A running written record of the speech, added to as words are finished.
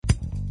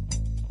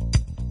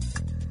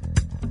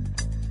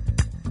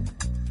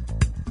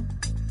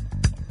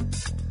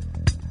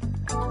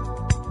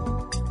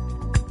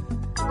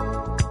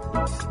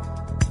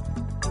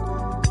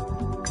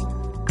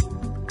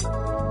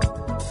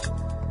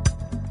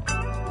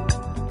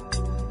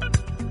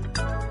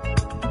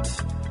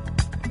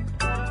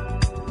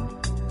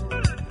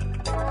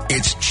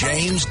It's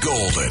James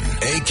Golden,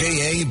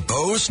 a.k.a.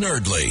 Bo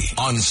Snerdley,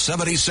 on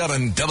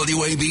 77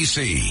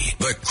 WABC,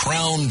 the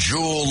crown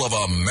jewel of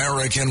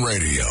American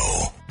radio.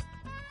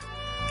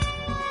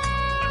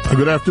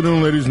 Good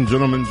afternoon, ladies and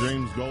gentlemen.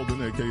 James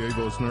Golden, a.k.a.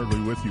 Bo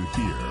Snerdley, with you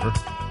here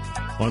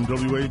on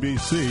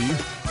WABC.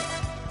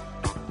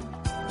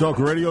 Talk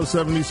Radio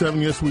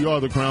 77. Yes, we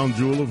are the crown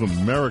jewel of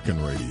American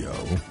radio.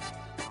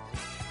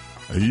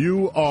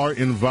 You are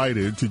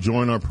invited to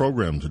join our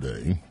program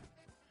today.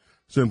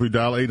 Simply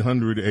dial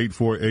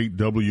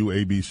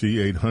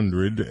 800-848-WABC,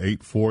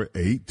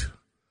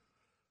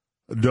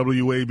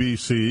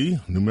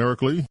 800-848-WABC,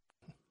 numerically,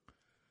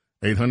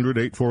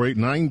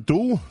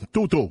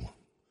 800-848-9222.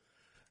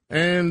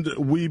 And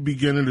we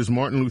begin it as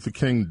Martin Luther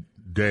King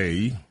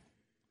Day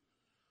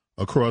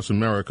across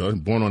America,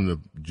 born on the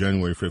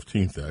January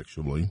 15th,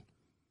 actually.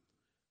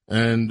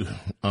 And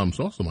it's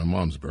also my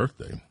mom's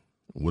birthday.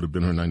 It would have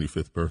been her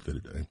 95th birthday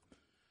today.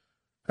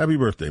 Happy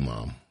birthday,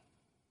 Mom.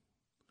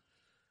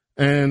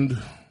 And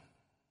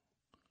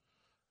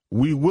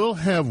we will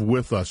have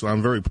with us,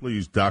 I'm very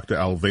pleased, Dr.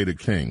 Alveda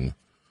King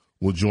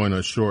will join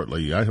us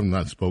shortly. I have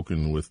not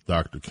spoken with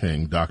Dr.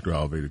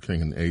 Alveda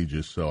King, in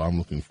ages, so I'm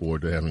looking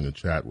forward to having a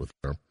chat with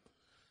her.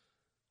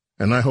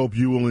 And I hope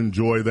you will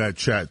enjoy that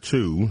chat,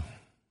 too.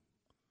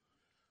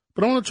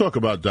 But I want to talk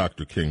about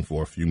Dr. King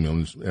for a few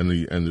minutes and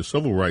the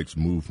civil rights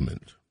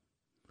movement.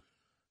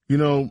 You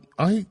know,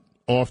 I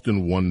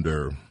often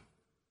wonder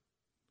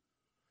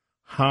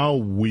how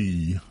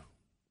we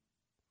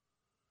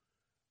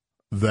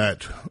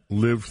that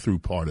lived through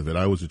part of it.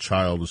 I was a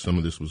child as some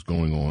of this was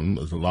going on.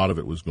 A lot of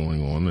it was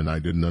going on, and I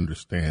didn't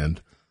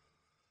understand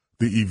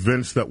the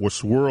events that were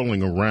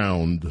swirling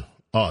around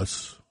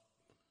us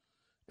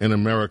in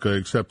America,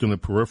 except in a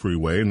periphery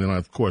way. And then,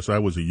 of course, I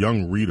was a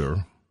young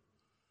reader,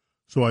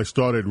 so I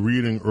started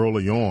reading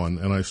early on,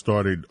 and I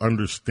started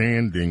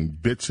understanding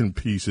bits and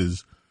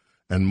pieces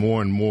and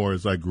more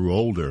as I grew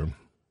older.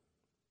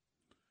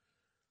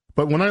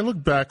 But when I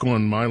look back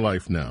on my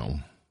life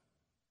now,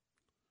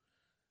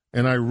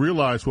 and I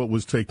realized what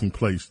was taking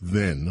place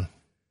then,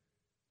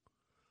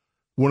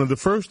 one of the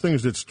first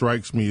things that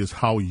strikes me is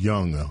how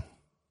young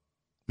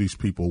these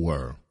people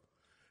were.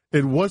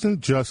 It wasn't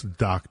just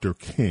Dr.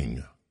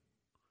 King.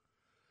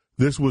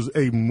 This was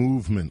a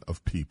movement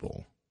of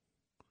people.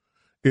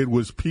 It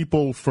was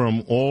people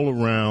from all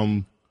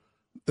around.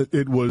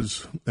 It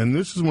was, and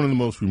this is one of the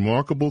most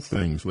remarkable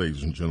things,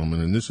 ladies and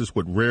gentlemen, and this is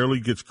what rarely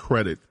gets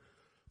credit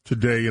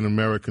today in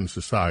American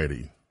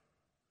society.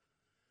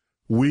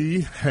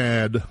 We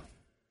had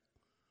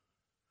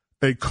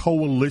a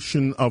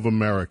coalition of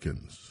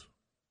Americans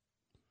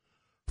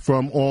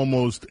from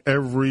almost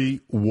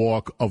every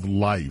walk of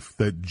life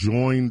that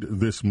joined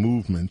this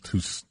movement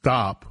to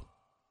stop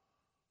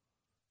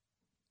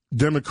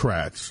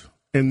Democrats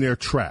in their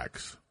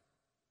tracks.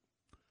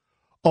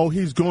 Oh,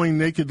 he's going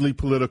nakedly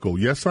political.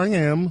 Yes, I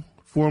am,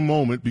 for a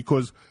moment,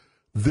 because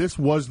this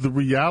was the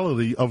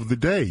reality of the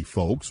day,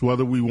 folks,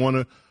 whether we want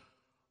to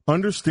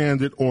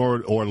understand it or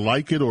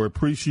like it or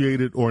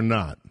appreciate it or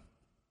not.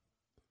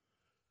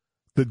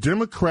 The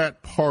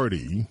Democrat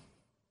Party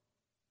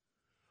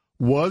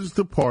was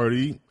the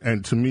party,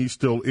 and to me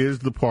still is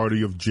the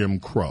party, of Jim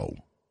Crow.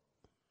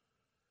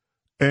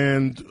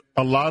 And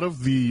a lot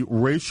of the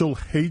racial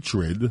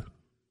hatred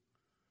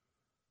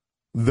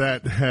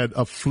that had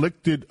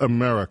afflicted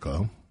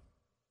America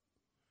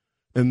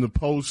in the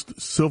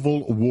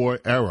post-Civil War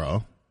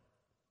era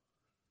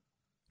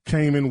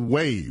came in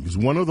waves.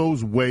 One of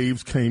those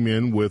waves came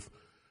in with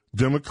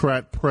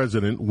Democrat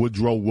President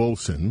Woodrow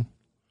Wilson,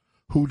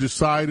 who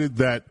decided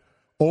that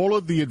all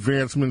of the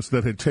advancements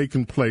that had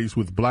taken place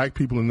with black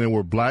people, and there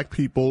were black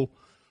people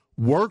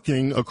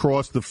working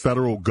across the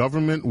federal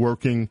government,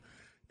 working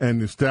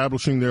and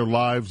establishing their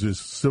lives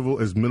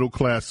as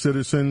middle-class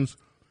citizens,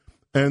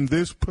 and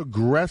this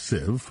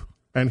progressive,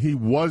 and he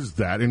was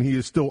that, and he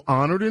is still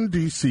honored in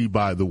D.C.,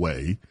 by the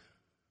way.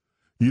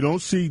 You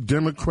don't see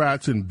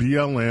Democrats and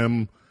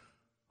BLM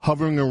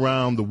hovering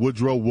around the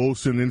Woodrow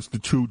Wilson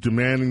Institute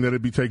demanding that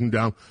it be taken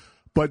down.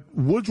 But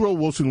Woodrow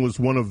Wilson was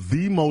one of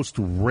the most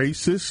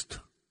racist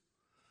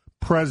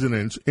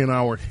presidents in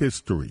our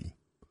history.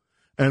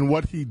 And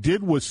what he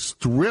did was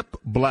strip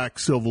black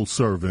civil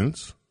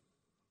servants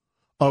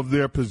of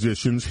their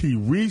positions. He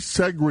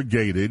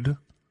resegregated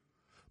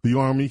the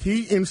Army.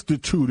 He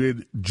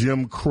instituted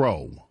Jim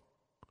Crow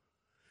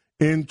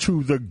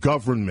into the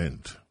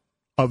government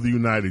of the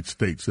United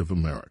States of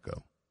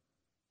America.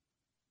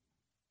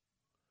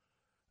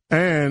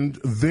 And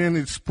then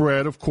it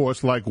spread, of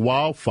course, like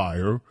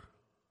wildfire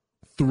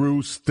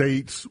through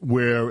states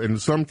where, in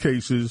some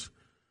cases,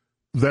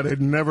 that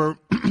had never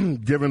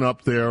given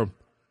up their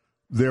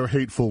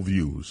hateful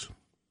views.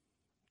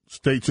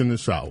 States in the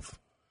South.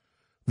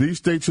 These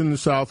states in the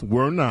South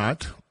were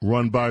not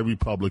run by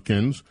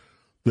Republicans.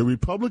 The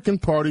Republican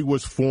Party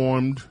was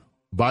formed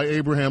by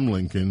Abraham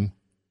Lincoln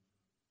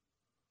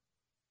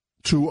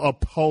to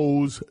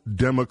oppose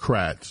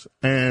Democrats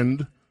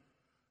and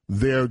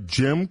their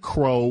Jim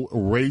Crow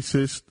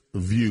racist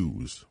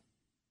views.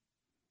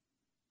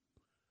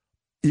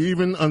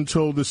 even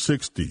until the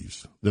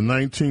 60s, the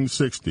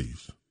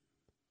 1960s,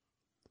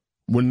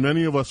 when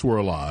many of us were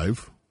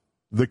alive,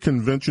 the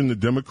convention, the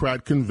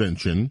Democrat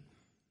convention,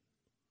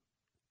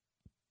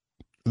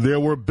 there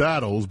were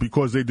battles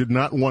because they did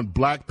not want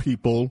black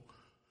people,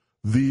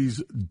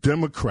 these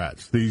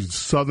Democrats, these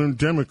Southern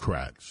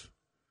Democrats,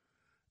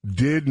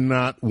 did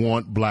not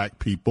want black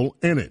people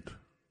in it.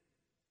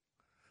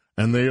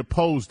 And they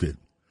opposed it.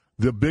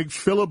 The big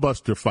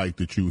filibuster fight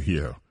that you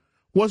hear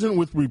wasn't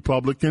with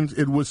Republicans,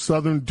 it was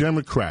Southern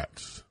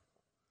Democrats.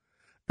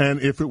 And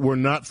if it were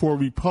not for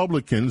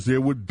Republicans,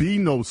 there would be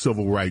no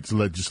civil rights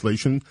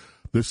legislation.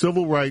 The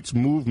civil rights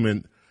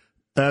movement,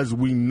 as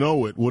we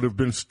know it, would have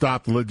been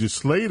stopped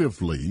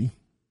legislatively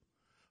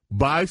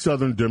by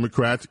Southern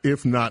Democrats,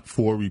 if not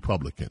for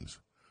Republicans.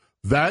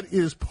 That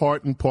is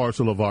part and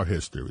parcel of our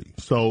history.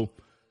 So,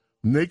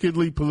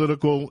 nakedly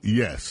political,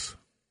 yes.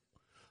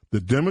 The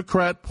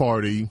Democrat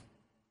Party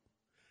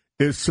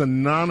is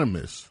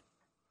synonymous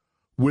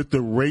with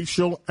the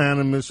racial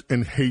animus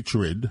and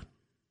hatred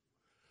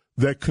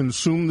that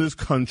consumed this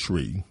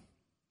country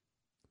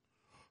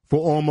for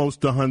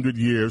almost 100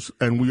 years,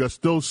 and we are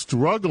still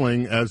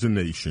struggling as a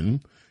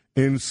nation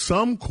in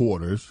some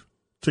quarters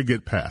to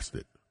get past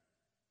it.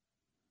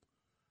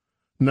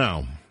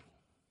 Now,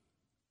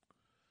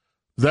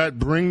 that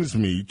brings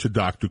me to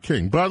Dr.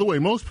 King. By the way,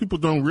 most people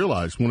don't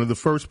realize one of the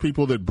first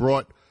people that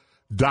brought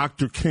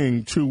Dr.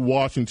 King to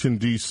Washington,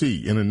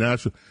 D.C. in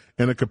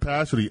a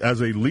capacity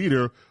as a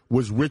leader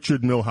was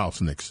Richard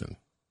Milhous Nixon.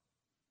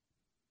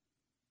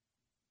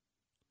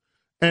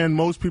 And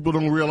most people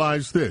don't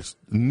realize this.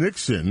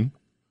 Nixon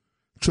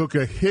took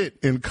a hit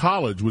in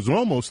college, was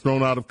almost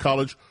thrown out of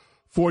college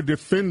for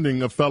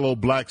defending a fellow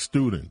black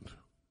student.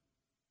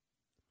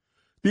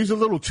 These are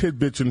little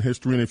tidbits in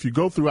history, and if you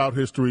go throughout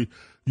history,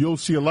 you'll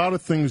see a lot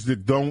of things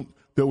that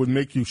would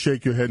make you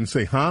shake your head and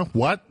say, huh,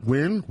 what,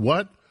 when,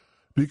 what?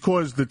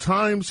 Because the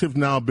times have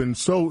now been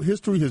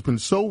history has been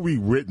so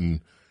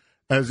rewritten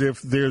as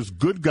if there's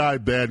good guy,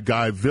 bad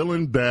guy,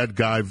 villain,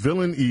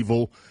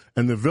 evil,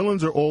 and the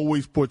villains are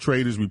always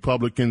portrayed as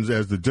Republicans,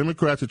 as the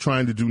Democrats are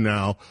trying to do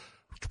now,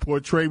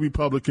 portray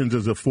Republicans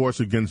as a force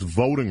against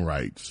voting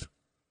rights.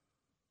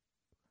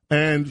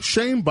 And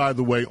shame, by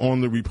the way,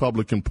 on the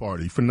Republican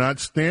Party for not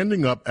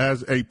standing up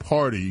as a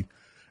party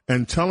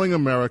and telling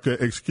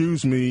America,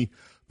 excuse me,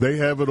 they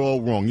have it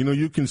all wrong. You know,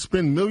 you can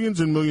spend millions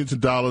and millions of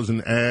dollars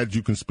in ads.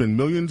 You can spend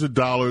millions of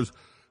dollars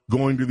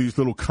going to these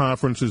little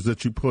conferences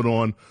that you put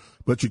on,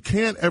 but you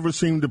can't ever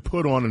seem to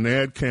put on an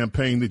ad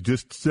campaign that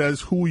just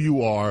says who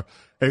you are.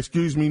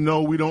 Excuse me,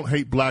 no, we don't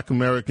hate black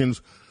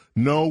Americans.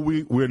 No,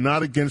 we're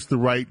not against the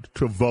right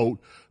to vote.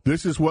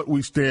 This is what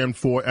we stand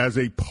for as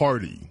a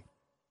party.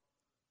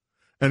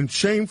 And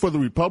shame for the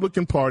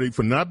Republican Party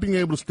for not being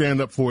able to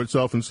stand up for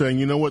itself and saying,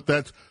 you know what,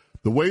 that's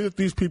the way that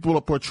these people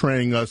are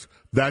portraying us,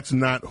 that's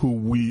not who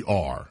we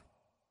are.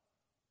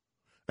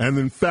 And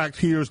in fact,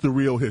 here's the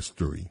real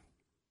history.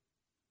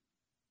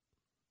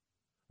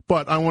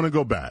 But I want to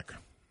go back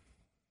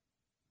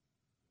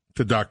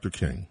to Dr.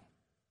 King.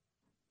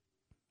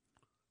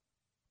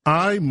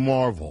 I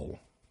marvel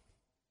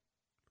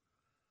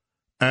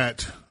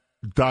at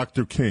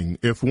Dr. King.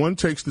 If one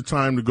takes the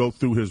time to go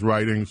through his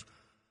writings,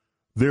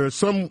 there's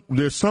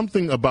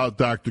something about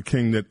Dr.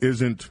 King that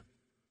isn't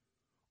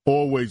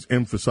always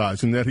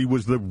emphasized, and that he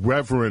was the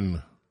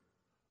Reverend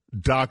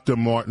Dr.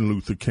 Martin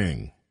Luther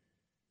King.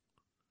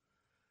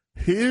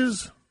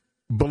 His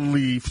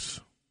beliefs.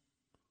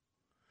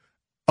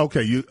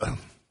 Okay,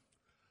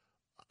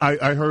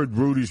 I heard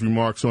Rudy's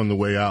remarks on the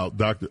way out,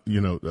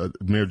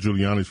 Mayor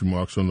Giuliani's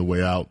remarks on the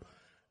way out,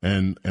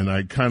 and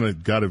I kind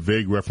of got a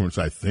vague reference,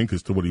 I think,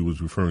 as to what he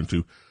was referring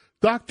to.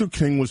 Dr.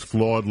 King was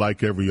flawed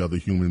like every other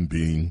human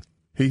being.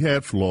 He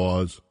had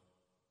flaws.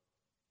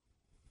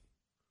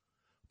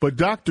 But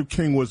Dr.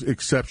 King was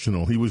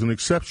exceptional. He was an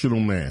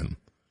exceptional man.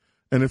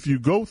 And if you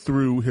go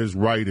through his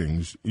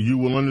writings, you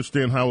will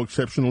understand how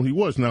exceptional he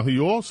was. Now, he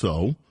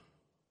also,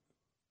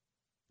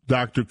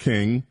 Dr.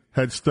 King,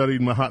 had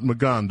studied Mahatma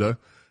Gandhi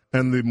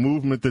and the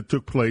movement that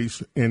took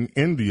place in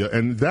India.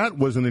 And that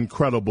was an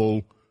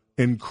incredible,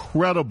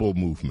 incredible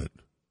movement.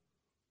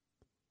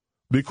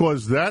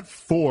 Because that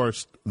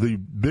forced the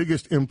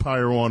biggest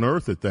empire on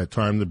earth at that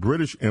time, the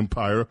British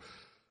Empire,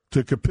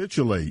 to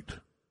capitulate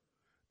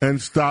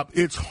and stop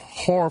its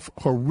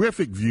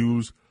horrific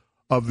views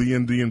of the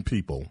Indian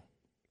people.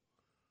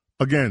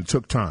 Again,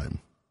 took time.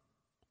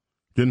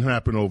 Didn't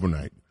happen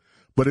overnight.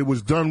 But it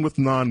was done with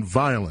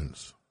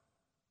nonviolence.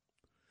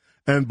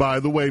 And by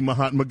the way,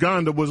 Mahatma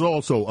Gandhi was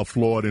also a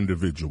flawed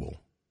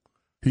individual.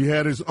 He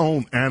had his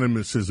own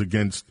animuses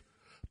against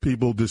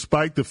people,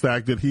 despite the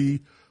fact that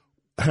he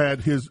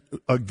had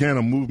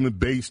a movement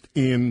based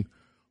in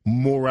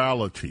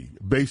morality,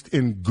 based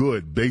in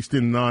good, based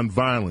in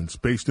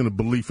nonviolence, based in a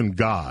belief in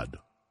God.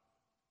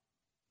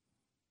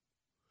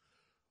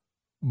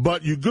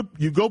 But you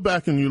go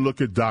back and you look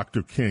at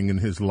Dr. King and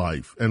his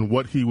life and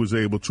what he was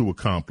able to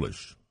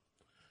accomplish.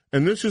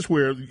 And this is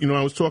where,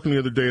 I was talking the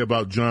other day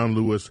about John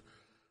Lewis.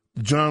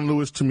 John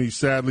Lewis, to me,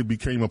 sadly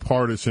became a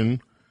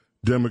partisan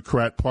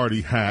Democrat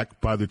Party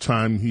hack by the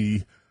time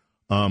he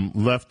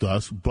left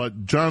us.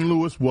 But John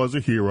Lewis was a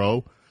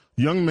hero,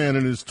 young man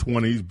in his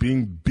 20s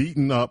being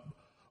beaten up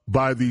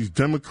by these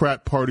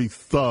Democrat Party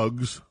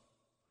thugs,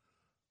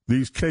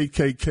 these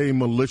KKK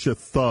militia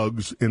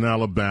thugs in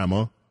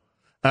Alabama,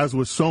 as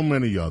with so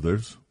many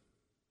others.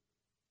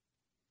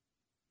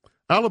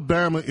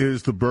 Alabama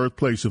is the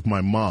birthplace of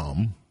my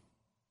mom.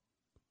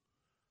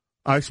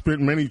 I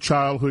spent many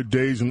childhood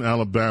days in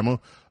Alabama.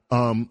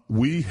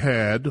 We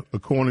had,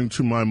 according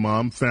to my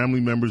mom, family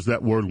members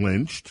that were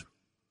lynched.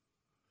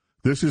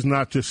 This is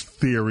not just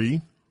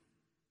theory.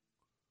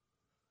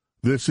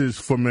 This is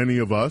for many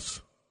of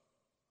us.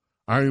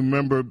 I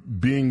remember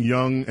being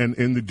young and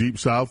in the Deep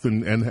South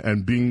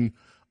and being,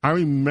 I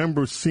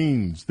remember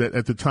scenes that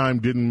at the time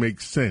didn't make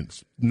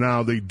sense.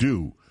 Now they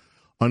do,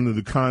 under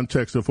the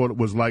context of what it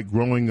was like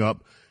growing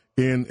up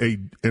in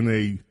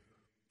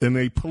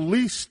a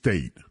police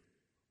state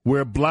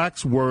where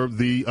blacks were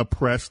the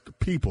oppressed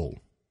people.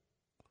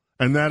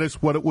 And that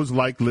is what it was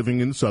like living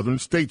in southern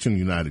states in the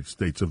United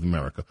States of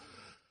America.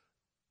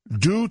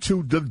 Due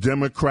to the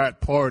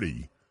Democrat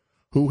Party,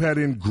 who had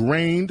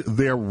ingrained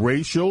their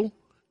racial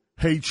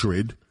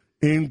hatred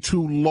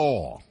into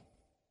law.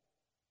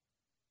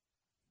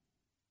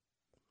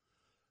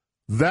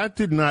 That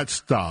did not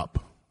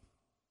stop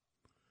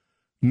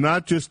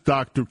not just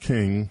Dr.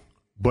 King,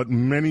 but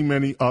many,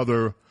 many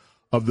other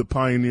of the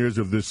pioneers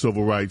of this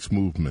civil rights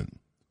movement,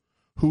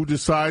 who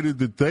decided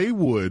that they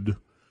would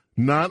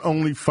not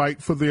only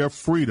fight for their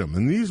freedom,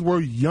 and these were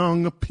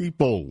young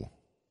people.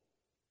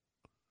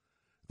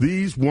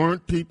 These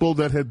weren't people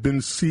that had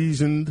been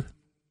seasoned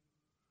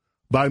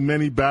by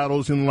many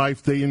battles in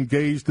life. They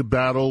engaged the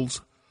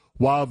battles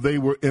while they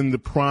were in the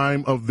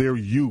prime of their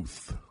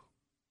youth.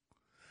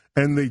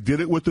 And they did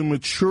it with a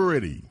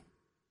maturity,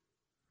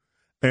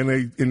 and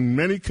in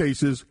many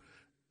cases,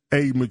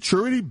 a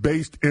maturity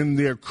based in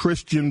their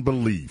Christian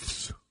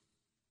beliefs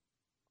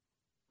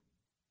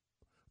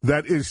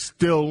that is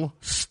still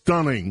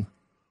stunning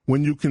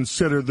when you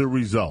consider the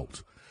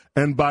result.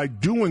 And by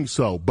doing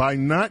so, by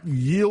not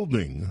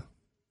yielding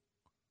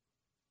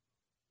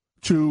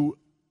to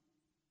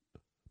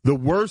the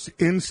worst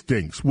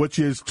instincts, which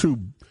is to,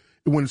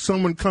 when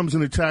someone comes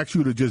and attacks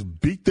you, to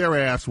just beat their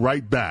ass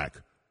right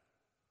back,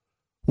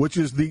 which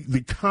is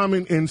the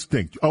common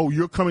instinct. Oh,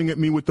 you're coming at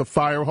me with the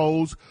fire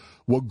hose?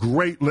 Well,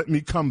 great, let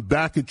me come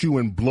back at you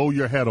and blow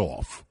your head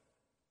off.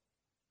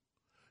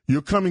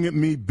 You're coming at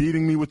me,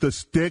 beating me with a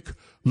stick?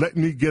 Let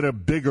me get a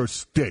bigger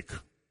stick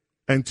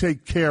and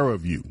take care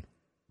of you.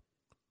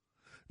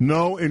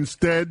 No,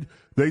 instead,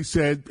 they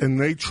said, and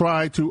they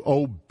tried to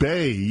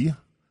obey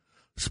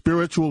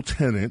spiritual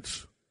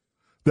tenets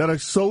that are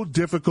so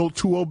difficult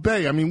to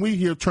obey. I mean, we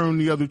here turn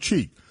the other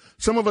cheek.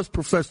 Some of us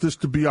profess this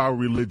to be our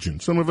religion.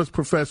 Some of us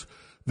profess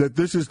that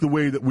this is the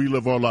way that we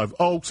live our life.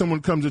 Oh,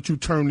 someone comes at you,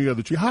 turn the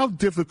other cheek. How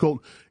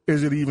difficult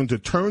is it even to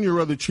turn your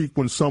other cheek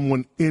when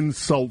someone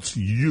insults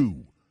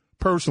you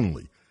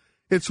personally?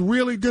 It's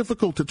really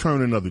difficult to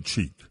turn another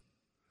cheek.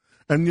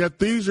 And yet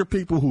these are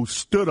people who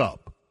stood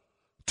up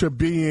to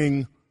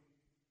being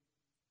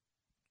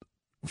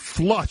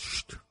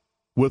flushed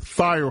with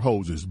fire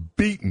hoses,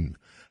 beaten,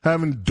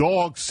 having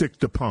dogs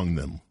sicked upon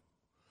them,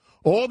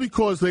 all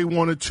because they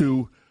wanted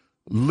to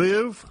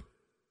live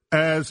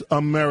as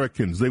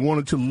Americans. They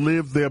wanted to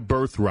live their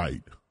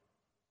birthright.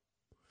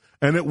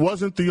 And it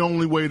wasn't the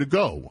only way to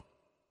go.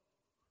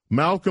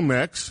 Malcolm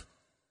X,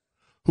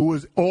 who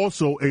is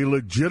also a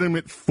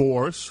legitimate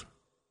force,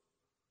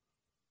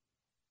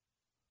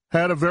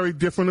 had a very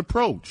different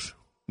approach.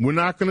 We're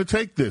not going to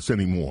take this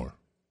anymore.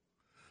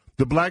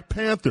 The Black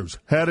Panthers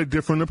had a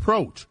different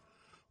approach.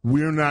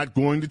 We're not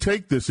going to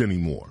take this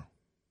anymore.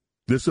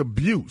 This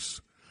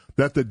abuse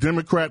that the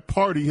Democrat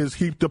Party has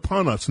heaped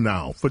upon us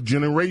now for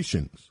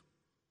generations.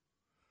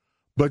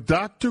 But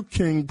Dr.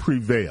 King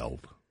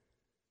prevailed,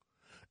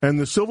 and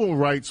the civil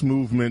rights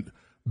movement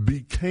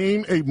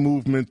became a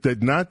movement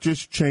that not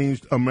just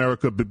changed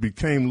America, but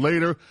became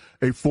later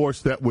a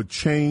force that would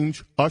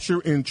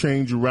usher in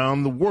change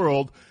around the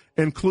world,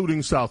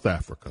 including South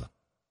Africa.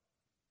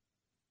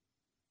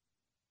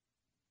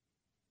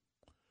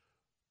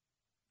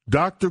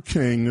 Dr.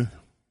 King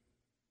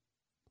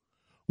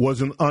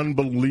was an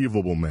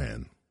unbelievable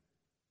man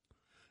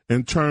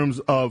in terms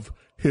of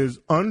his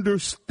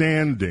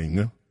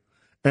understanding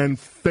and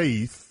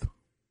faith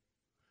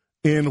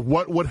in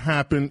what would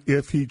happen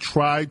if he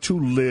tried to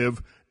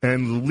live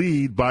and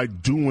lead by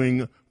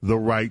doing the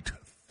right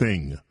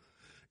thing,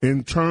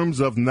 in terms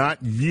of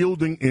not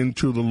yielding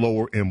into the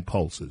lower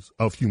impulses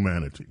of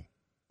humanity.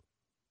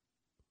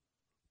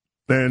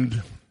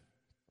 And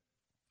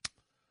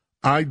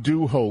I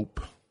do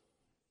hope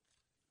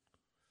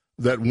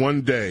that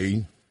one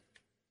day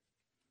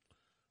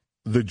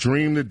the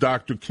dream that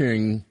Dr.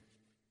 King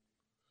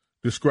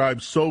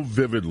described so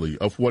vividly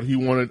of what he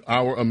wanted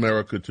our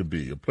America to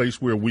be, a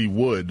place where we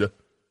would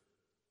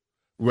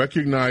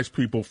recognize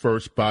people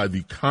first by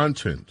the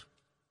content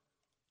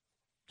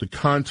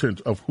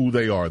of who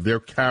they are, their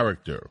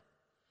character,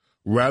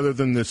 rather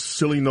than this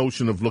silly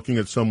notion of looking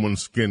at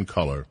someone's skin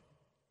color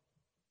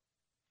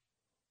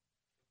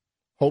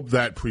Hope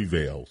that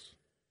prevails.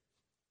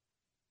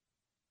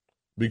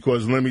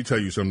 Because let me tell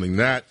you something,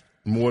 that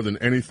more than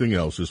anything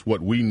else is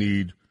what we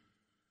need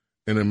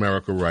in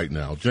America right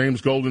now. James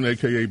Golden,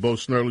 a.k.a. Bo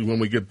Snerdley. When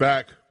we get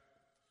back,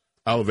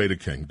 Alveda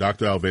King.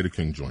 Dr. Alveda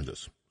King joins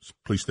us.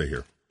 Please stay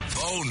here.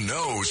 Bo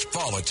knows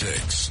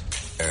politics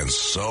and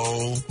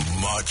so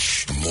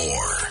much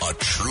more. A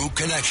true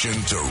connection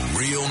to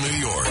real New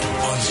York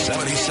on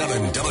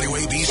 77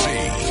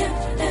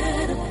 WABC.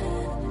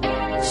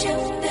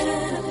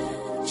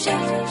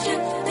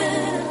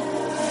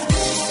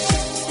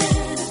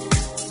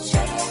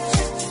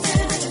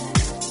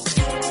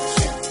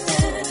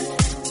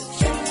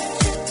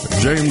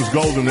 James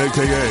Golden,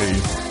 a.k.a.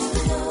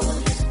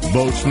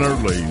 Bo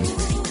Snerdley,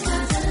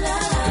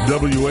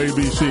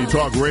 WABC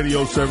Talk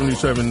Radio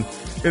 77.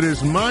 It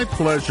is my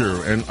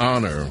pleasure and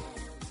honor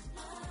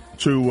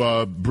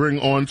to bring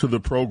on to the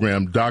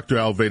program Dr.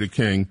 Alveda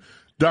King.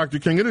 Dr.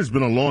 King, it has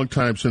been a long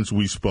time since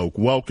we spoke.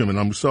 Welcome, and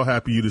I'm so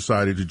happy you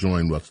decided to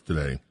join us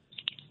today.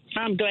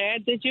 I'm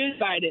glad that you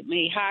invited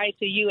me. Hi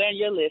to you and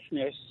your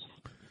listeners.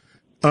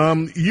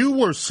 You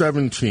were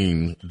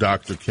 17,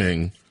 Dr.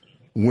 King,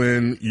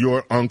 when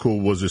your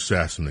uncle was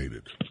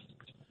assassinated.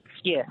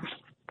 Yes.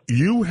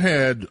 You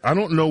had, I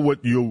don't know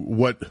what,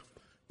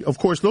 of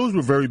course, those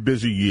were very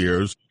busy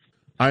years.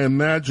 I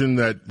imagine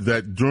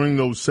that during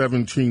those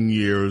 17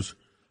 years,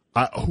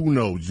 who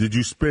knows,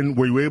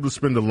 were you able to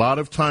spend a lot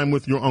of time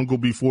with your uncle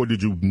before?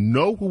 Did you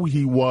know who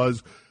he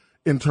was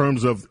in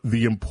terms of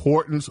the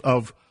importance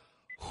of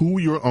who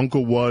your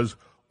uncle was,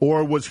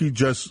 or was he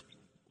just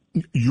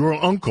your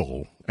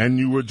uncle and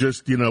you were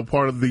just,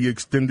 part of the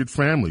extended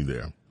family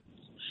there?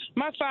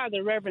 My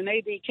father, Reverend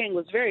A.D. King,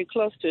 was very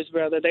close to his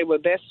brother. They were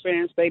best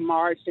friends. They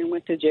marched and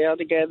went to jail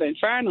together. And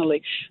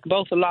finally,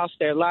 both lost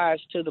their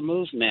lives to the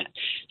movement.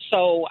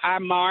 So I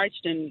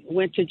marched and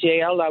went to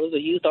jail. I was a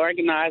youth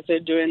organizer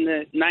during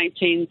the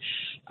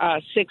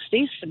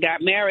 1960s.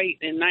 Got married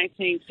in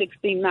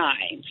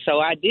 1969. So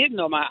I did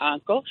know my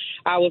uncle.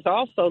 I was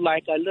also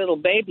like a little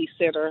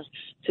babysitter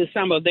to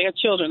some of their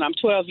children. I'm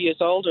 12 years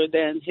older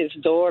than his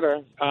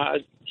daughter,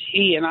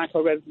 he and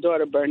Uncle Red's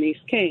daughter, Bernice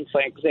King,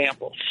 for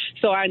example.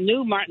 So I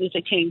knew Martin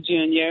Luther King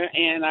Jr.,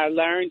 and I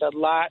learned a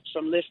lot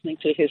from listening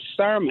to his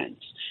sermons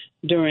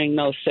during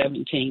those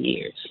 17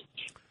 years.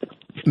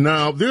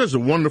 Now, there's a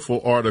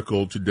wonderful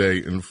article today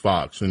in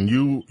Fox, and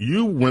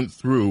you went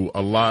through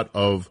a lot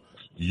of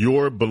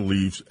your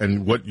beliefs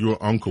and what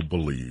your uncle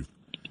believed.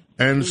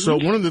 And so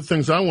one of the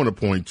things I want to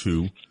point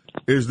to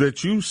is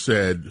that you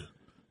said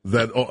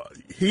that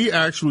he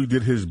actually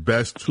did his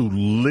best to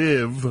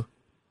live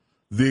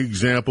the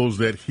examples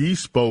that he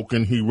spoke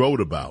and he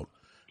wrote about.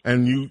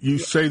 And you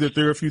say that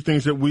there are a few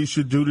things that we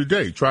should do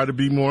today. Try to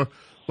be more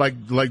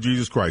like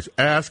Jesus Christ.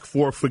 Ask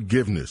for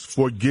forgiveness.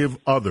 Forgive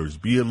others.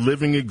 Be a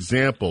living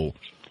example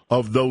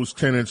of those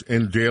tenets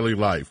in daily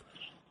life.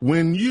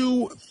 When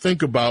you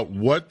think about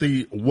what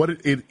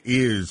it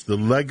is, the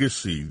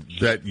legacy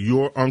that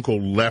your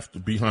uncle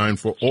left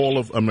behind for all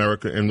of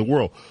America and the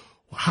world,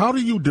 how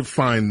do you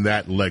define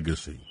that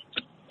legacy?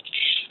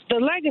 The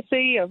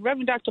legacy of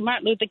Reverend Dr.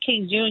 Martin Luther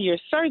King Jr.,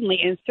 certainly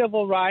in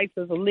civil rights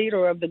as a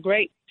leader of the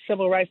great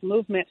civil rights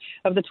movement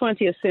of the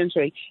 20th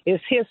century, is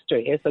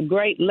history. It's a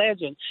great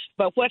legend.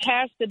 But what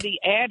has to be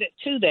added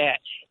to that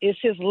is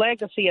his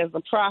legacy as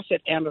a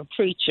prophet and a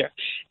preacher.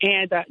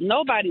 And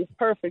nobody's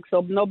perfect,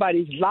 so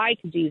nobody's like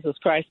Jesus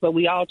Christ, but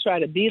we all try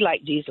to be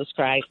like Jesus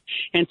Christ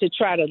and to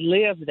try to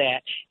live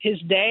that. His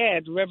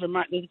dad, Reverend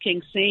Martin Luther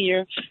King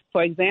Sr.,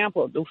 for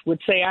example,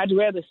 would say, I'd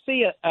rather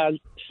see a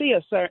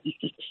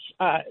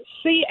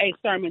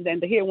sermon than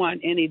to hear one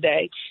any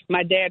day.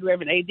 My dad,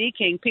 Reverend A.D.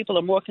 King, people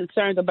are more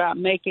concerned about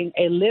making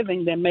a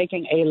living than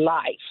making a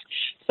life.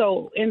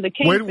 So in the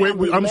King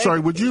Wait, I'm sorry,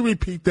 would you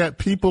repeat that?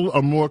 People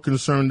are more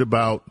concerned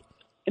about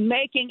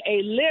making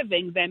a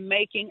living than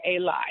making a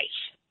life.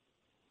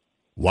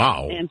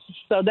 Wow. And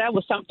so that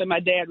was something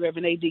my dad,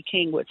 Reverend A.D.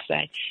 King, would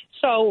say.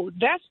 So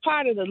that's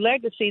part of the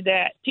legacy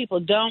that people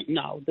don't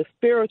know, the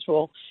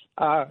spiritual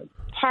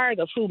part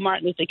of who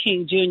Martin Luther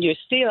King Jr.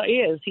 still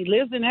is. He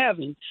lives in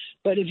heaven,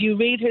 but if you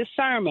read his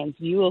sermons,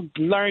 you will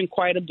learn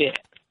quite a bit.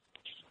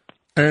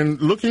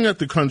 And looking at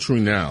the country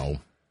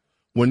now,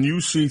 when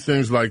you see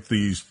things like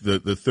these,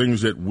 the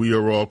things that we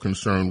are all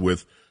concerned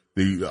with,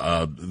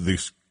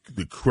 the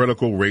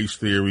critical race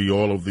theory,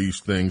 all of these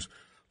things.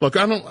 Look,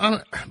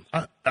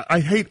 I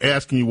hate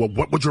asking you, well,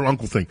 what would your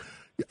uncle think?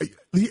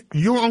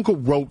 Your uncle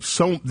wrote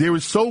there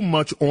is so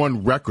much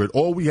on record.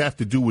 All we have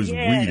to do is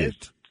read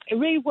it.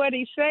 Read what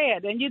he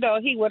said. And,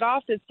 he would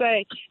often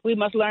say, we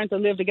must learn to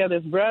live together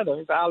as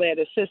brothers, all as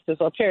sisters,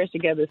 or perish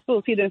together as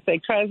fools. He didn't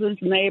say cousins,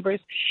 neighbors.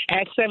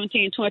 Acts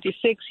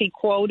 17:26, he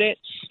quoted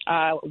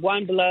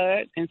one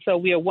blood. And so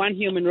we are one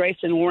human race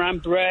and one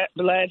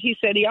blood. He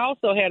said he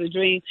also had a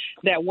dream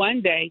that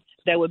one day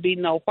there would be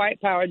no white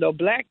power, no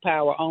black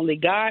power, only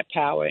God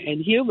power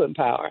and human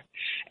power.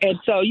 And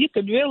so you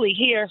could really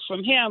hear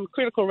from him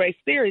critical race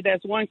theory.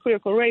 That's one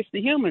critical race, the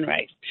human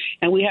race.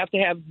 And we have to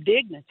have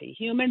dignity,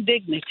 human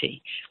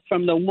dignity,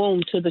 from the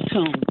womb to the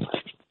tomb.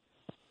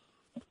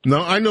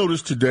 Now, I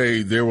noticed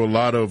today there were a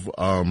lot of,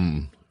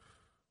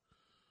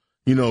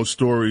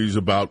 stories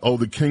about,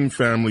 the King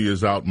family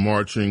is out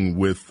marching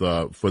with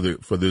for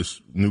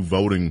this new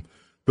voting.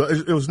 But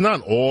it was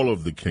not all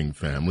of the King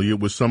family. It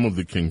was some of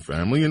the King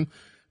family. And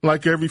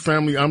like every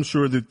family, I'm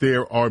sure that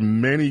there are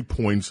many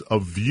points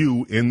of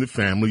view in the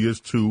family as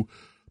to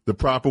the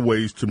proper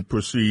ways to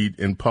proceed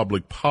in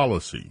public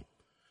policy.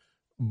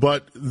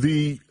 But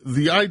the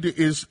idea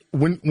is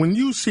when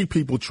you see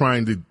people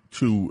trying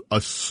to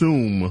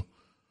assume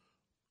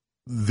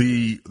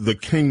the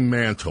King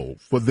mantle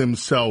for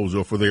themselves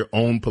or for their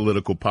own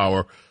political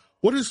power,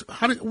 what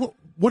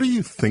do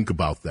you think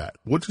about that?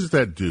 What does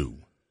that do?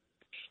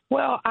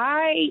 Well,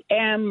 I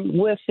am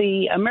with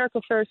the America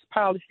First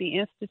Policy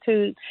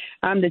Institute.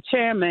 I'm the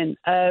chairman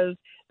of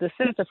the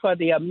Center for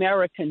the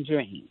American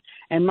Dream.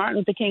 And Martin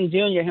Luther King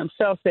Jr.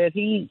 himself said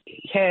he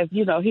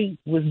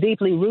was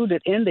deeply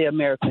rooted in the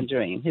American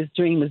dream. His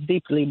dream is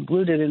deeply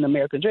rooted in the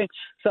American dream.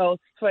 So,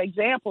 for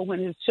example, when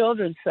his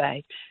children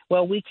say,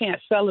 well, we can't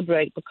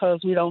celebrate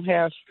because we don't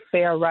have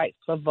fair rights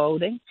for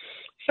voting,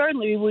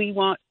 certainly we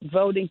want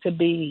voting to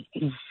be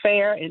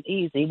fair and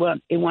easy.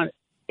 We want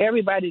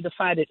everybody to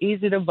find it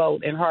easy to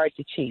vote and hard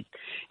to cheat.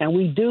 And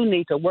we do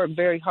need to work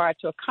very hard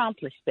to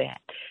accomplish that.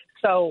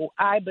 So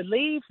I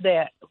believe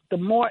that the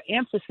more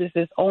emphasis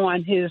is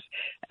on his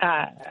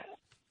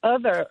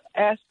other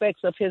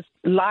aspects of his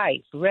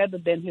life rather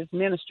than his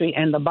ministry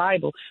and the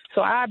Bible.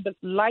 So I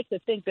like to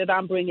think that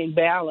I'm bringing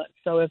balance.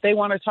 So if they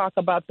want to talk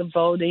about the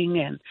voting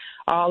and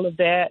all of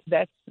that,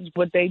 that's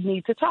what they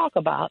need to talk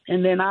about.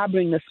 And then I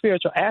bring the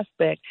spiritual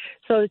aspect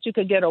so that you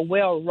could get a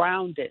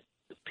well-rounded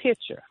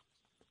picture.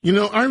 You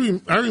know, I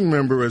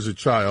remember as a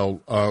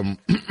child, I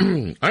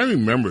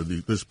remember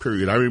this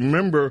period. I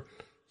remember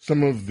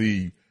some of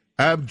the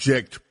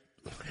abject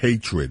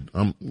hatred.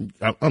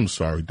 I'm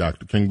sorry,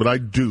 Dr. King, but I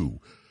do.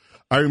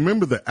 I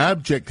remember the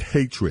abject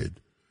hatred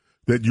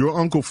that your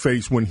uncle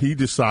faced when he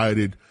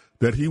decided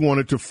that he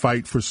wanted to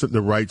fight for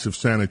the rights of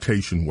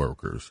sanitation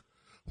workers,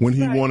 when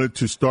he wanted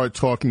to start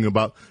talking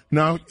about.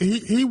 Now,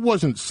 he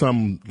wasn't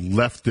some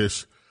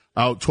leftist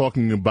out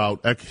talking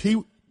about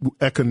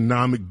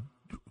economic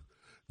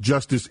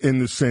justice in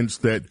the sense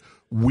that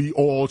we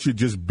all should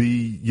just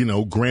be,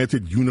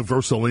 granted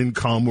universal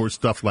income or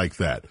stuff like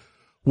that.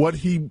 What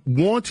he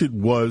wanted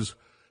was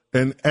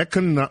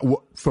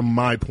from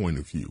my point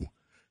of view,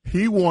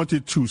 he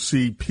wanted to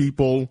see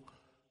people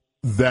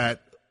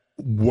that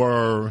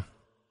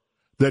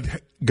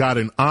got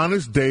an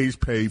honest day's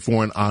pay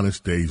for an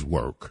honest day's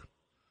work.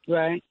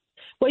 Right.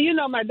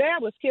 Well, my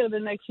dad was killed the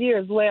next year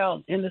as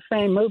well in the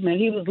same movement.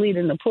 He was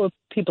leading the Poor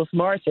People's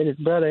March that his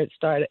brother had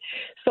started.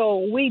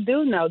 So we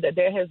do know that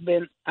there has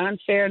been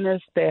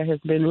unfairness, there has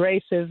been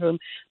racism,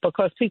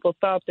 because people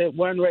thought that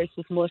one race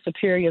was more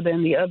superior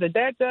than the other.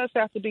 That does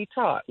have to be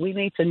taught. We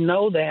need to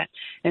know that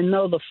and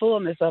know the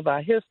fullness of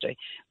our history.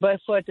 But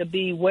for it to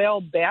be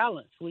well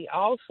balanced, we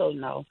also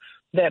know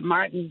that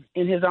Martin,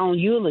 in his own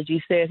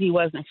eulogy, said he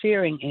wasn't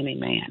fearing any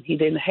man. He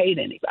didn't hate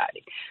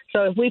anybody.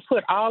 So if we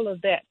put all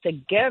of that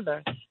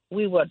together,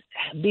 we would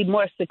be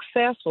more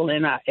successful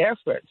in our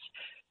efforts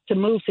to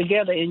move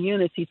together in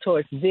unity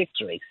towards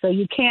victory. So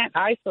you can't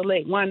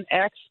isolate one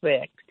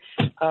aspect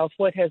of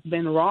what has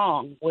been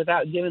wrong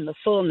without giving the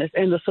fullness.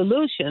 And the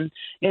solution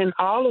in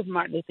all of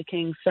Martin Luther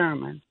King's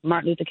sermons,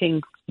 Martin Luther King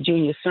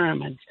Jr.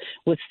 sermons,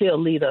 would still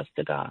lead us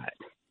to God.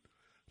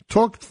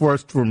 Talk for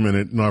us for a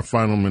minute in our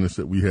final minutes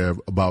that we have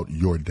about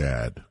your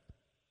dad.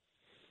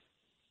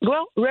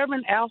 Well,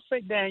 Reverend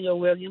Alfred Daniel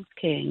Williams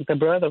King, the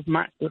brother of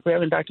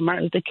Reverend Dr.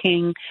 Martin Luther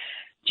King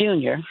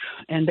Jr.,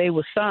 and they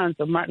were sons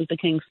of Martin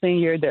Luther King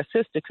Sr. Their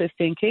sister,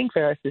 Christine King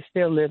Ferris, is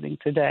still living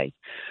today.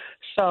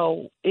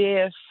 So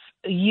if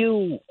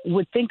you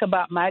would think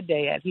about my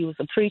dad, he was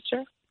a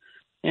preacher,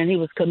 and he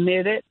was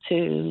committed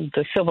to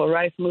the civil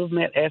rights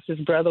movement as his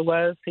brother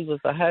was. He was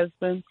a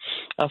husband,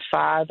 a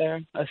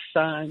father, a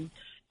son.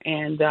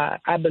 And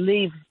I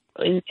believe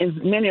in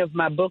many of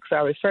my books, I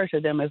refer to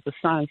them as the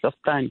sons of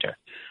thunder,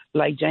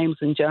 like James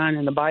and John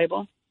in the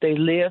Bible. They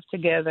live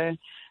together,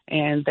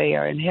 and they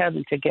are in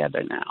heaven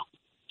together now.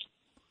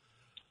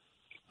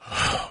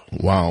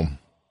 Wow.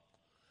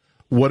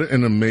 What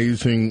an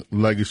amazing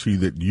legacy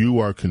that you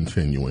are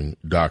continuing,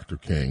 Dr.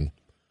 King.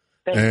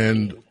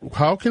 Thank you.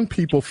 How can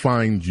people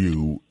find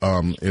you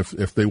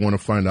if they want to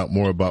find out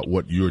more about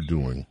what you're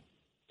doing?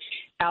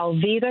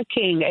 Alveda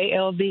King,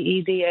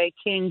 ALVEDA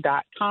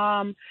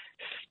King.com.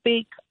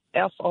 Speak,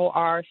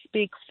 FOR,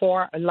 Speak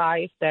for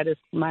Life. That is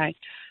my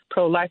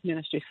pro-life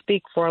ministry,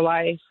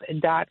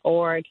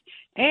 speakforlife.org,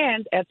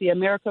 and at the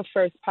America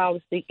First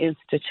Policy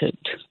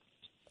Institute.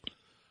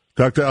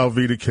 Dr.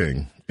 Alveda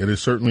King, it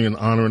is certainly an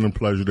honor and a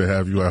pleasure to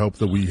have you. I hope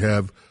that we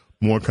have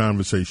more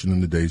conversation in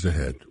the days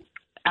ahead.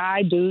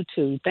 I do,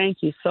 too. Thank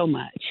you so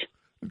much.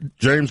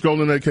 James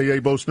Golden,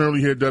 a.k.a. Bo Snerdley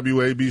here at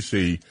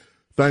WABC.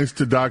 Thanks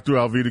to Dr.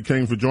 Alveda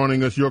King for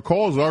joining us. Your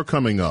calls are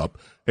coming up.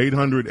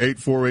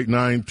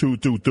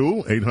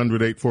 800-848-9222,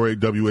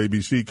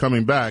 800-848-WABC,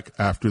 coming back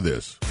after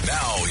this.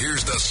 Now,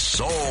 here's the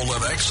soul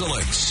of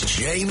excellence,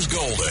 James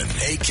Golden,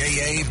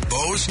 a.k.a.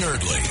 Bo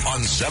Snerdley,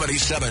 on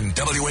 77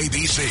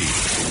 WABC.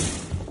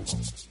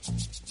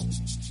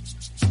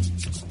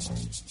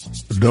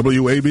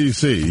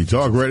 WABC,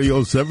 Talk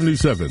Radio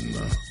 77.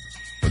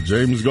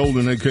 James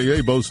Golden,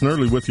 a.k.a. Bo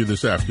Snerdley, with you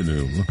this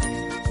afternoon.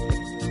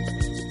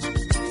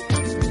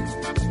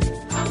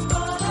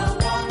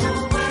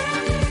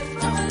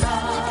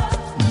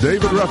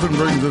 David Ruffin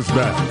brings us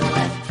back.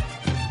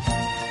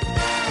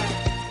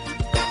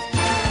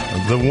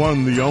 The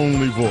one, the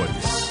only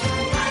voice.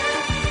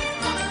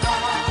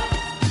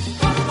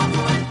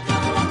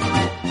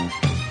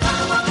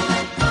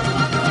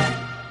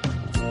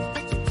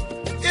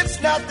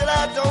 It's not that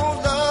I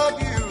don't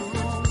love you.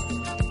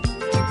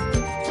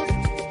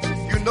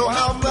 You know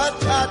how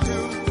much I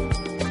do.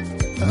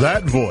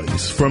 That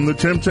voice from The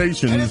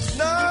Temptations,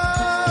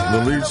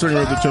 the lead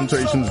singer of The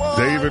Temptations,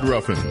 David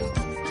Ruffin.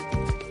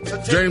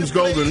 James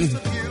Golden.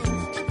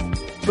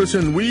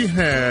 Listen, we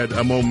had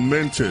a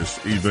momentous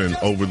event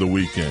over the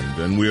weekend,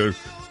 and we're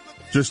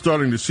just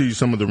starting to see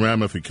some of the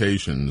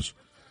ramifications.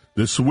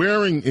 The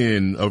swearing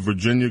in of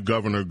Virginia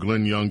Governor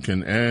Glenn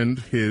Youngkin and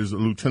his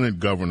Lieutenant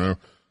Governor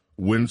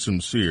Winsome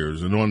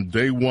Sears. And on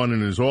day one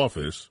in his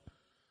office,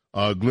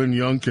 Glenn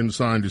Youngkin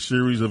signed a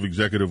series of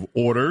executive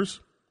orders,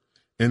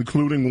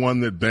 including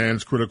one that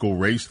bans critical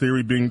race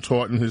theory being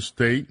taught in his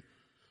state.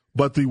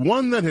 But the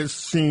one that has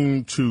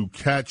seemed to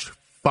catch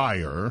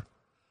fire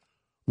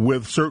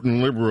with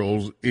certain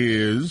liberals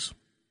is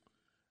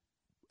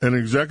an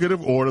executive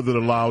order that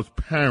allows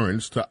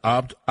parents to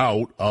opt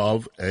out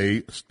of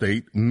a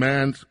state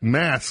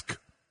mask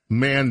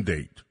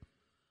mandate.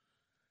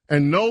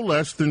 And no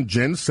less than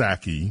Jen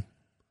Psaki,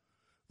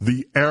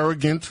 the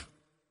arrogant,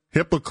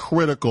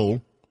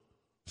 hypocritical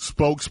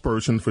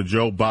spokesperson for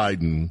Joe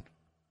Biden,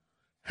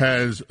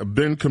 has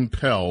been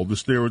compelled,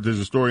 there's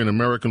a story in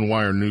American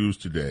Wire News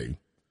today,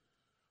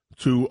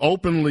 to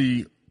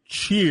openly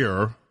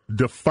cheer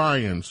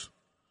defiance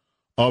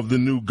of the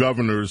new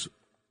governor's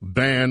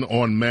ban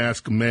on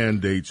mask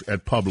mandates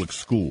at public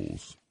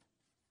schools.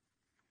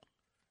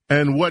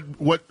 And what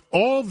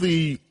all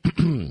the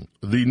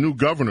the new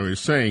governor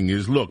is saying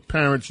is, look,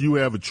 parents, you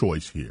have a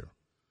choice here.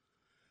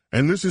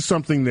 And this is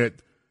something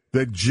that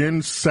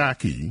Jen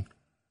Psaki,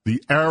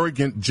 the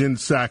arrogant Jen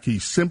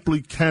Psaki,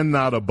 simply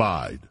cannot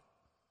abide.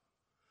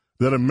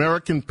 That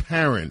American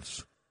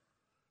parents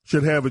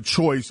should have a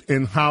choice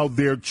in how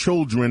their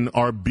children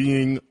are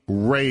being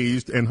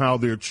raised and how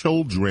their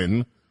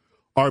children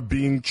are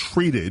being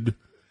treated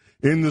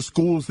in the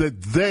schools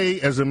that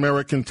they, as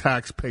American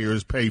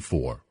taxpayers, pay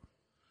for.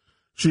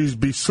 She's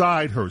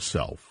beside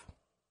herself,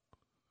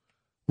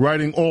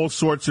 writing all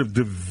sorts of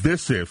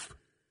divisive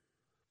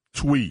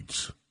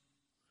tweets.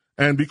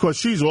 And because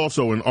she's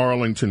also in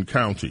Arlington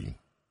County.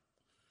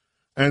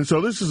 And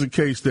so this is a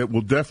case that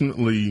will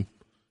definitely,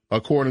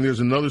 there's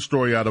another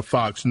story out of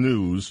Fox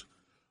News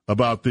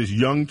about this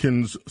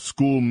Youngkin's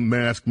school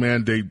mask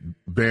mandate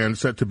ban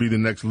set to be the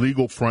next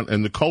legal front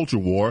in the culture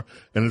war,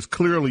 and is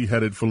clearly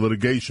headed for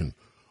litigation.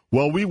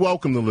 Well, we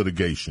welcome the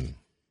litigation.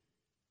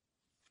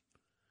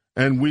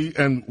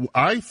 And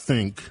I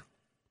think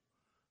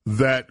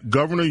that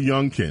Governor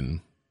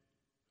Youngkin,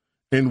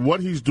 in what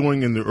he's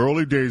doing in the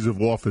early days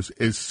of office,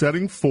 is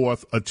setting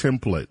forth a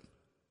template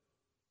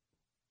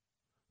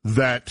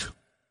that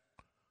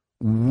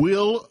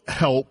will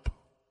help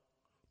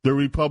the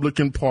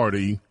Republican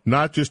Party,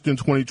 not just in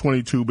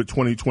 2022, but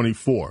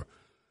 2024.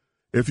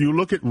 If you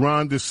look at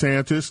Ron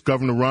DeSantis,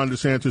 Governor Ron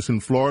DeSantis in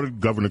Florida,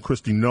 Governor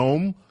Kristi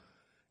Noem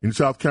in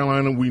South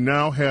Carolina, we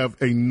now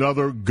have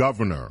another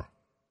governor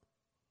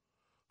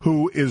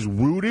who is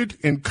rooted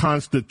in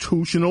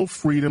constitutional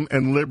freedom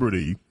and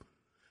liberty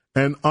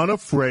and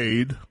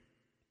unafraid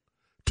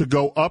to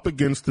go up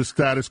against the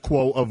status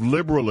quo of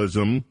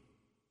liberalism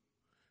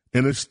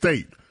in a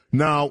state.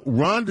 Now,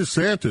 Ron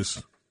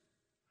DeSantis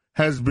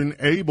has been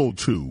able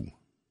to,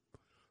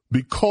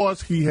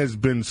 because he has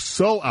been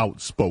so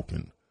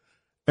outspoken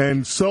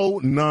and so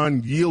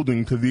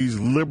non-yielding to these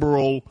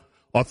liberal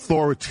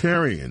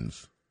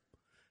authoritarians,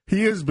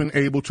 he has been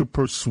able to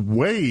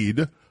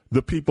persuade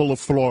the people of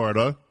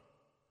Florida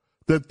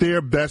that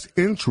their best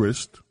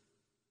interest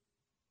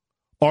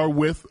are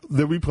with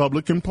the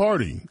Republican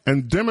Party.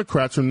 And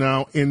Democrats are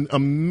now in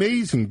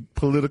amazing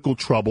political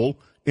trouble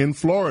in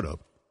Florida.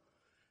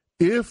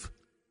 If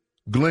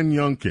Glenn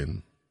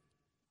Youngkin,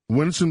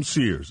 Winsome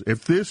Sears,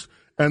 if this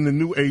and the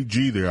new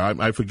AG there,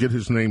 I forget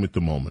his name at the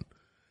moment,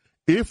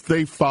 if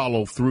they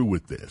follow through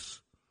with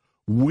this,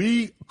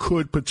 we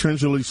could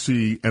potentially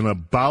see an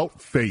about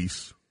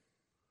face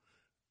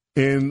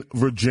in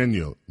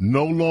Virginia.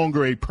 No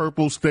longer a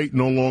purple state,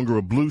 no longer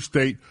a blue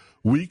state.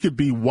 We could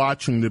be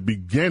watching the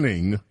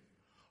beginning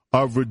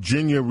of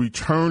Virginia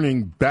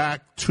returning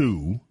back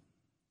to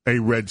a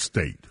red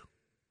state.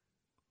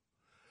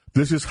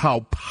 This is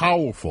how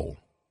powerful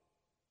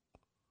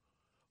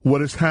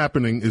what is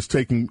happening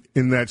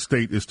in that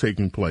state is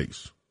taking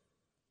place.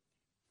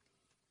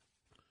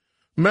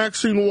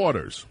 Maxine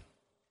Waters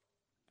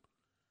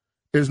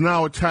is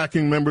now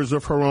attacking members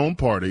of her own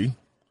party.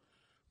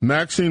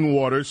 Maxine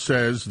Waters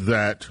says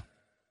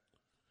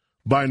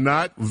by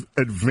not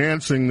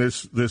advancing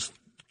this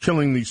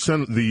killing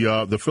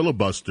the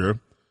filibuster,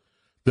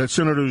 that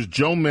Senators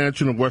Joe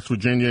Manchin of West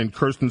Virginia and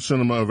Kyrsten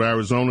Sinema of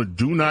Arizona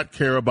do not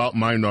care about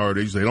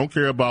minorities. They don't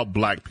care about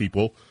black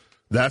people.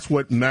 That's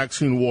what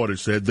Maxine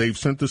Waters said. They've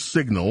sent a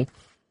signal.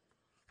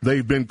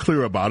 They've been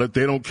clear about it.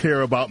 They don't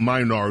care about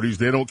minorities.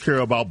 They don't care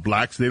about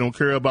blacks. They don't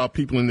care about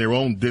people in their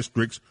own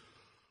districts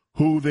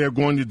who they're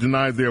going to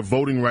deny their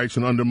voting rights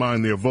and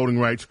undermine their voting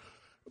rights.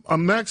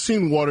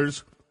 Maxine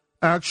Waters,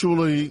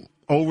 actually,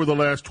 over the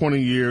last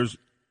 20 years,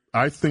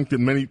 I think that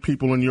many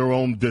people in your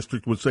own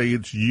district would say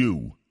it's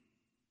you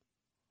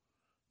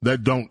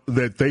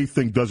that they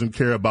think doesn't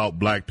care about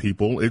black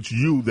people. It's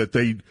you that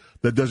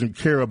doesn't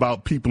care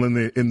about people in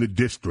the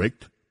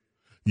district.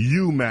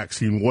 You,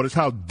 Maxine Waters,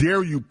 how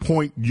dare you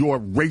point your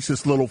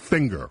racist little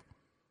finger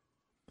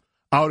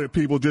out at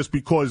people just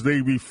because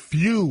they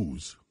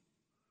refuse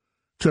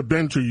to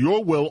bend to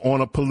your will on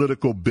a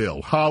political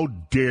bill? How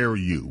dare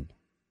you?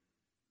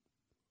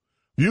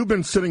 You've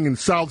been sitting in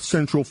South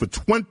Central for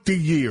 20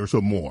 years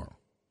or more.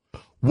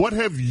 What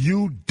have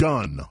you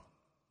done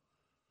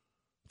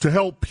to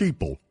help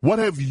people? What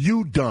have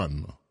you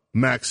done,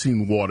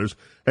 Maxine Waters,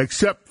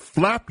 except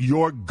flap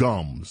your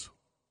gums?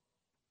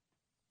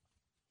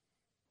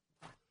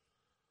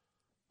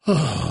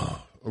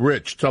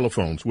 Rich,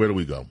 telephones, where do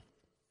we go?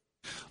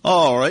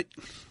 All right.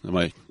 Am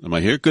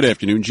I here? Good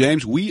afternoon,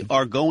 James. We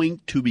are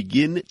going to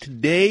begin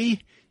today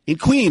in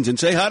Queens and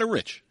say hi to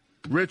Rich.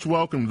 Rich,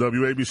 welcome to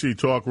WABC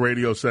Talk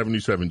Radio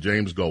 77.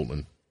 James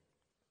Goldman.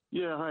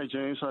 Yeah, hi,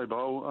 James. Hi,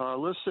 Bo.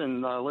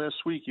 Listen, last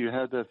week you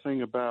had that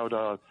thing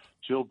about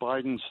Jill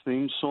Biden's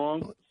theme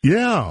song.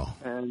 Yeah.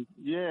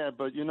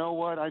 But you know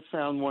what? I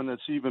found one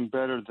that's even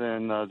better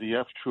than the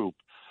F Troop.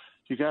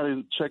 You got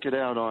to check it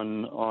out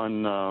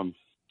on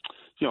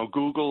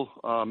Google,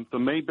 the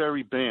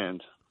Mayberry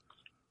Band.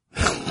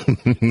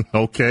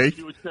 Okay.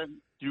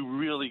 You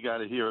really got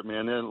to hear it,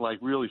 man. They're like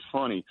really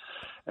funny.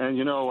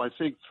 And, I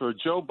think for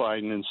Joe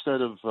Biden,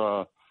 instead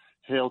of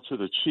Hail to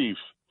the Chief,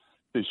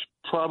 they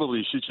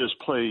probably should just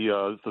play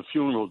the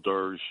funeral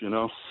dirge,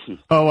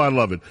 Oh, I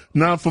love it.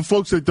 Now, for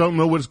folks that don't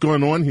know what's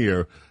going on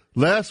here,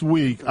 last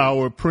week,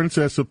 our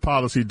Princess of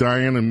Policy,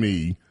 Diana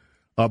Mee,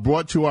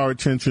 brought to our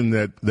attention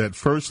that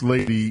First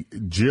Lady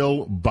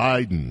Jill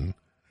Biden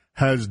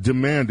has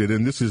demanded,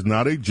 and this is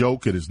not a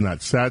joke, it is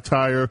not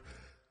satire,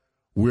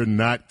 we're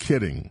not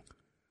kidding.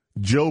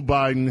 Joe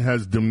Biden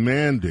has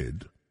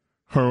demanded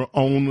her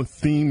own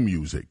theme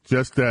music,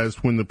 just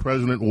as when the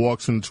president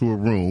walks into a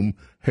room,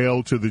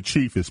 Hail to the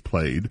Chief is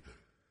played.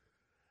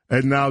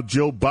 And now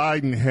Joe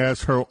Biden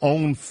has her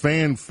own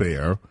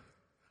fanfare.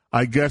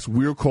 I guess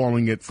we're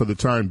calling it, for the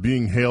time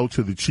being, Hail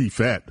to the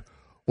Chiefette,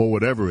 or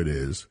whatever it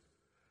is.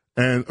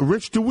 And,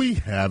 Rich, do we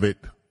have it?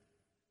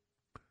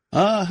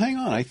 Hang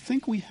on. I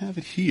think we have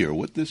it here.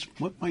 What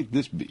might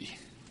this be?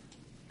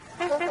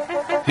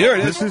 Here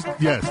it is.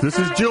 This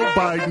is Jill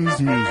Biden's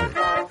music.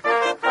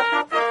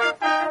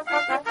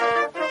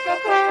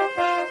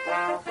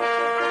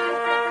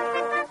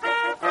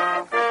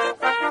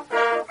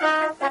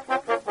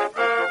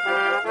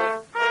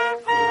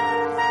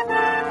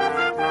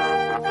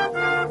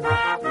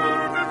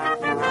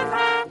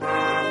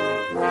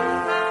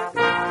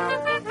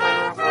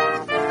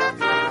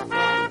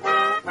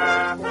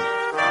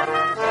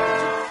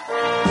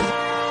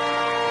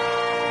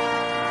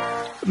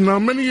 Now,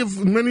 many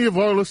of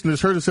our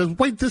listeners heard it says,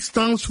 wait, this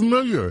sounds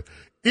familiar.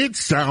 It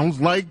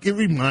sounds like it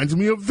reminds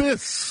me of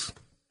this.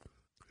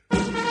 The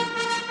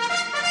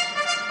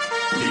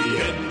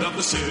end of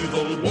the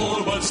Civil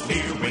War was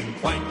near when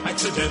quite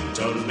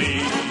accidentally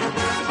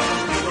a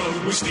hero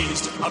who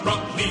sneezed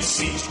abruptly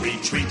ceased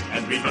retreat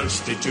and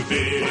reversed it to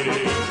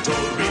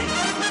victory.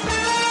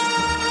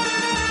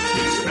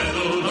 His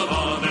Medal of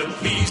Honor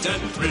pleased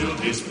and thrilled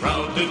his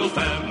proud little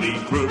family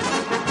group.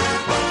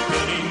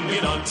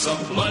 On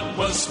some blood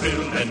was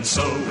spilled, and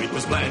so it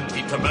was planned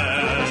he'd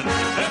command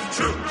F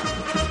Troop,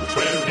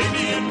 where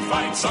Indian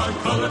fights are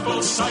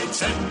colorful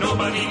sights, and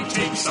nobody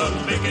takes a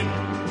licking.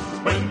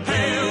 When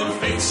pale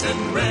face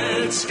and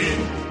red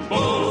skin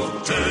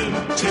both turn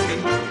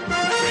chicken.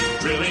 When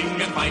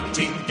drilling and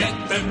fighting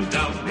get them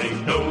down, they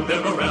know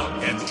their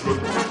morale can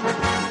droop.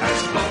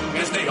 As long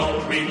as they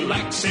all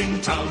relax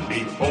in town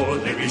before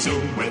they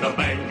resume with a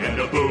bang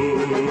and a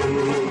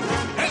boom.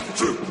 F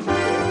Troop.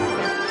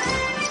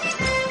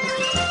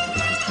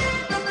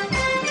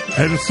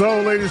 And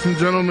so, ladies and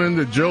gentlemen,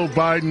 the Joe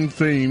Biden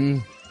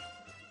theme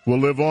will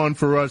live on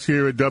for us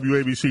here at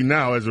WABC.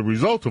 Now, as a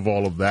result of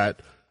all of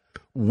that,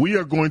 we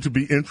are going to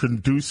be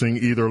introducing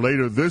either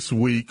later this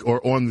week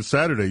or on the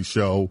Saturday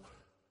show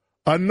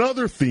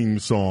another theme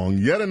song,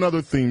 yet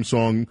another theme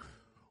song.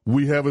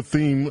 We have a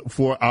theme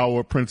for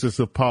our Princess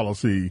of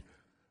Policy,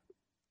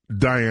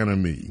 Diana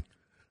Mee.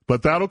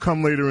 But that'll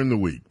come later in the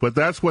week. But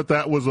that's what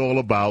that was all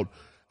about.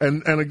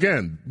 and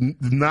again,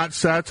 not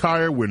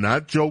satire. We're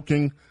not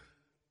joking.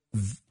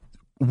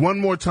 One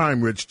more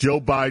time, Rich, Joe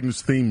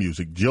Biden's theme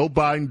music. Joe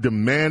Biden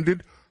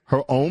demanded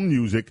her own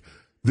music.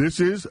 This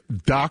is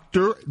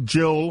Dr.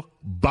 Jill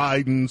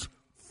Biden's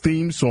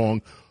theme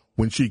song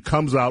when she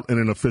comes out in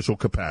an official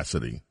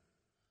capacity.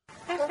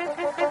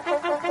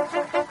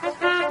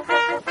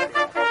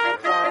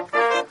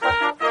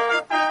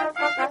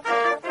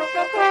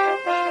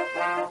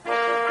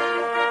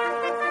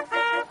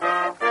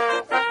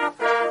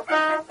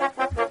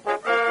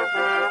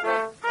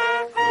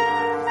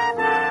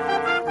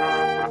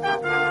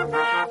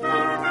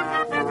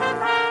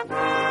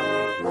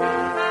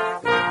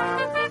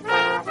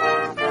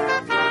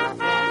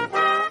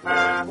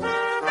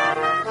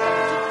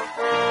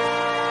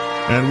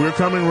 And we're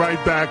coming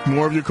right back.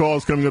 More of your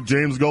calls coming up.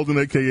 James Golden,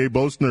 a.k.a.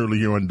 Bo Snerdley,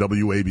 here on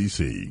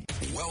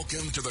WABC.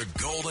 Welcome to the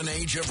golden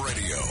age of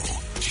radio.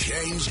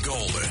 James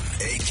Golden,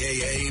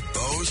 a.k.a.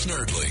 Bo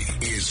Snerdley,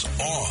 is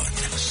on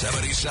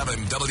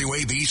 77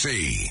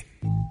 WABC.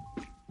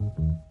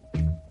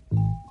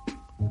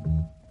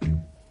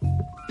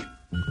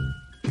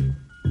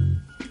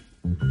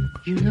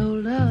 You know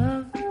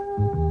love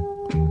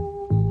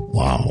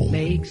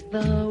makes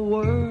the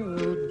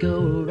world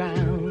go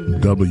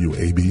round.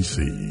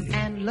 WABC.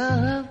 And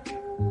love,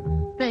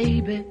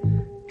 baby,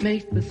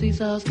 makes the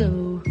seesaws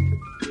go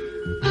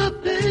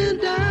up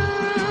and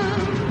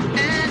down.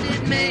 And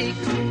it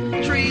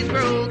makes trees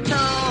grow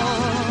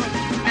tall.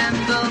 And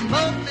the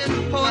most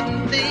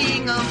important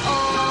thing of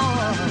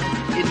all,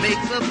 it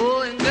makes a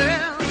boy and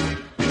girl,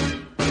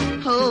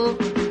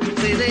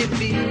 say they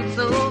feel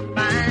so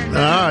fine.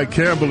 I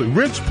can't believe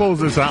Rich pulls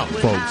this out,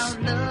 folks.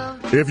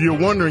 If you're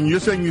wondering, you're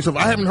saying to yourself,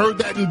 I haven't heard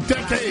that in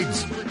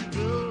decades.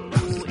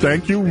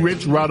 Thank you,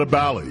 Rich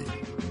Rodabali.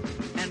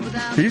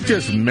 He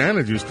just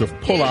manages to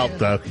pull out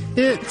the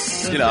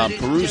hits. You know, I'm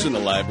perusing the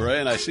library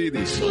and I see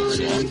these songs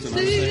and I'm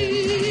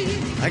saying,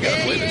 I got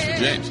to play this for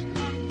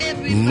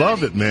James.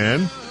 Love it,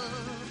 man.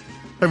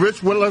 Hey,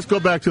 Rich, well, let's go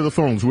back to the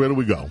phones. Where do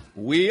we go?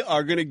 We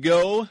are going to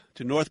go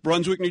to North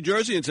Brunswick, New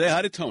Jersey, and say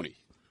hi to Tony.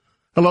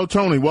 Hello,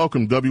 Tony.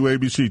 Welcome,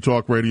 WABC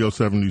Talk Radio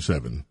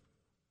 77.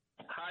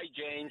 Hi,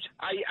 James.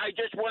 I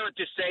just wanted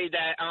to say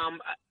that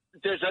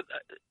there's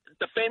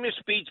the famous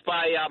speech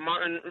by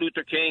Martin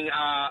Luther King,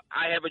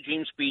 I Have a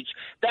Dream speech.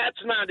 That's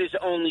not his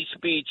only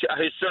speech,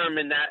 his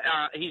sermon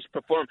that he's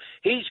performed.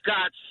 He's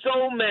got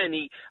so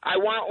many. I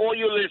want all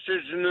your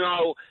listeners to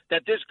know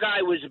that this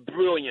guy was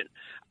brilliant.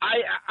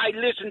 I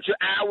listened to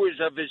hours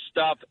of his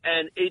stuff,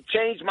 and it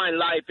changed my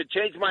life. It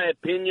changed my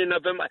opinion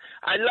of him.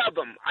 I love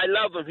him. I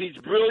love him. He's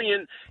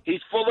brilliant.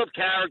 He's full of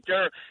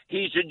character.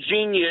 He's a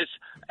genius.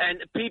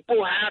 And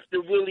people have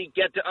to really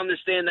get to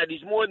understand that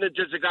he's more than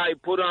just a guy who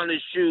put on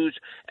his shoes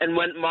and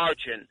went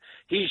marching.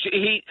 We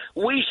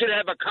should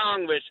have a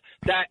Congress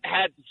that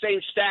had the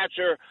same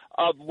stature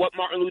of what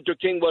Martin Luther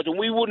King was, and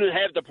we wouldn't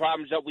have the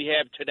problems that we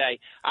have today.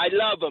 I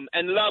love him,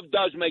 and love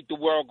does make the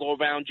world go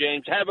round,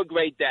 James. Have a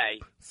great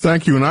day.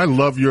 Thank you, and I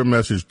love your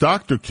message.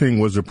 Dr. King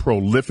was a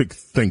prolific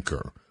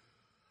thinker.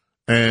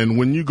 And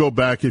when you go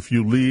back, if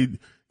you read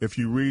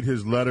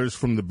his letters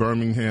from the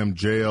Birmingham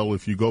jail,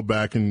 if you go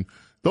back, and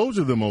those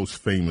are the most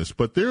famous,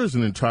 but there is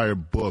an entire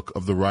book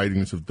of the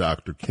writings of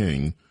Dr.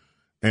 King.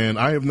 And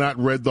I have not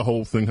read the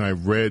whole thing.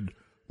 I've read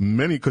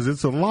many because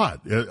it's a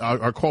lot.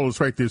 Our caller's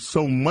right. There's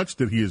so much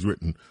that he has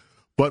written.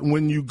 But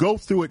when you go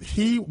through it,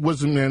 he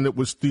was a man that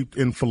was steeped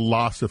in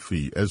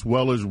philosophy as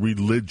well as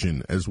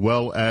religion, as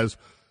well as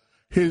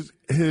he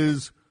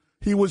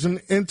was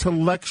an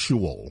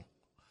intellectual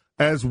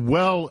as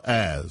well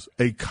as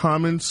a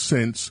common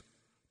sense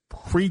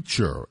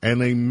preacher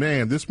and a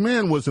man. This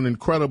man was an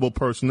incredible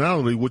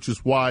personality, which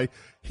is why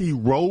he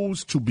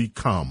rose to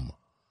become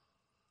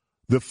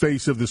the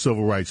face of the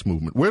civil rights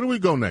movement. Where do we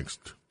go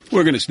next?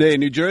 We're going to stay in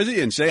New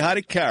Jersey and say hi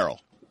to Carol.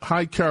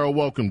 Hi, Carol.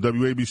 Welcome.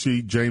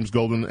 WABC, James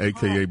Golden,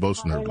 a.k.a. Bo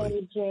Snerdley.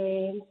 Hi,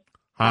 James.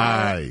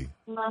 Hi.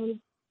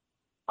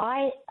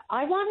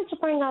 I wanted to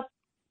bring up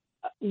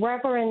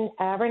Reverend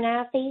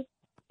Abernathy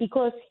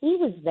because he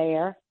was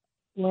there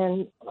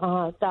when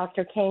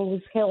Dr. King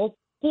was killed.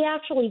 He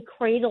actually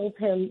cradled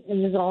him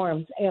in his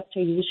arms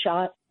after he was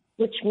shot,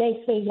 which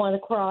makes me want to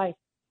cry.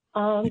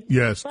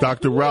 Yes,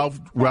 Dr. Ralph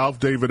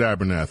David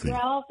Abernathy.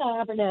 Ralph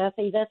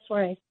Abernathy, that's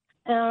right.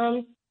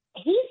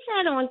 He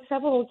said on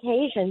several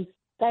occasions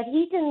that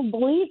he didn't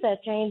believe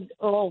that James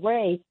Earl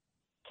Ray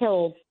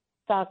killed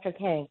Dr.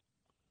 King.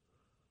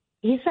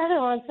 He said it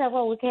on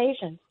several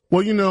occasions.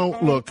 Well, you know,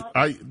 look,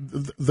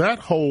 that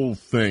whole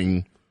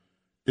thing,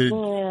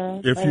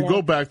 if you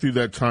go back through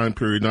that time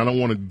period, and I don't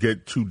want to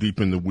get too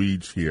deep in the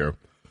weeds here,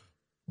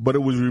 but it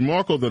was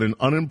remarkable that an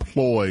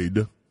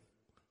unemployed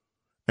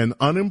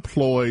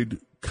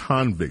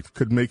convict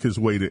could make his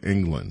way to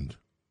England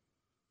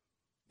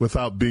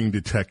without being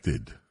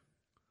detected.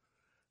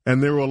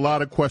 And there were a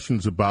lot of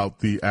questions about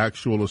the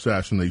actual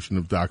assassination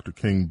of Dr.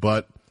 King,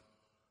 but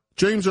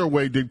James Earl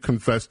Ray did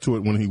confess to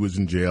it when he was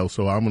in jail,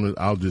 so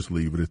I'll just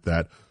leave it at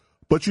that.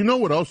 But you know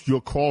what else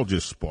your call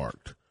just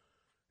sparked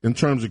in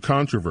terms of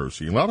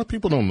controversy? A lot of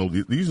people don't know.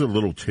 These are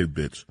little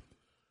tidbits.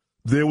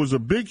 there was a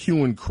big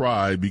hue and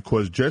cry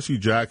because Jesse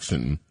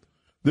Jackson,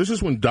 this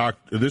is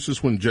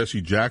when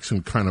Jesse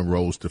Jackson kind of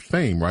rose to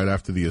fame right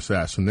after the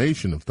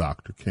assassination of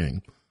Dr.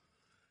 King.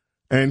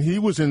 And he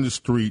was in the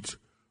streets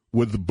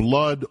with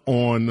blood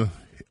on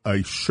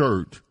a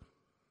shirt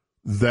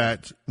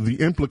that the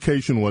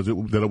implication was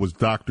that it was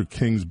Dr.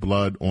 King's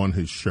blood on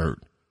his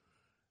shirt.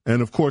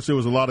 And, of course, there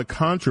was a lot of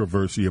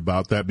controversy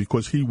about that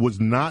because he was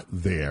not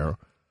there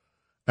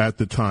at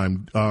the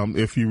time.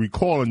 If you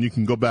recall, and you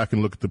can go back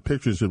and look at the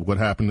pictures of what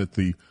happened at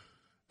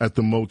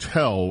the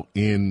motel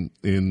in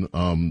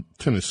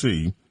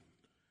Tennessee,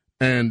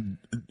 and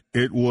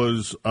it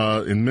was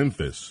in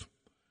Memphis.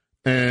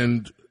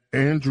 And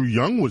Andrew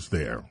Young was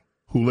there,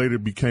 who later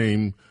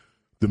became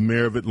the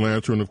mayor of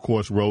Atlanta and, of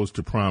course, rose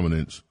to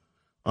prominence.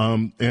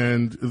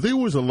 And there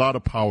was a lot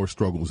of power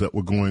struggles that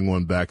were going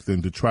on back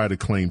then to try to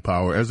claim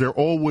power, as there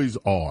always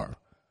are,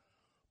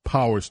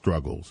 power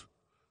struggles.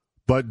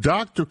 But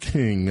Dr.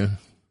 King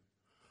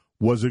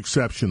was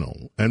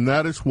exceptional, and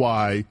that is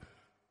why,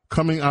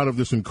 coming out of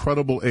this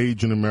incredible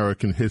age in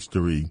American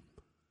history,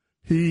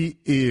 he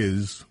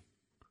is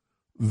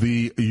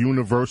the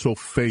universal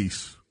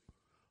face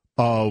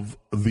of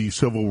the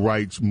civil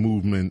rights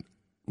movement,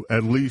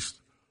 at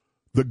least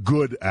the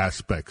good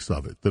aspects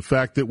of it. The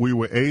fact that we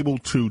were able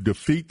to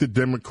defeat the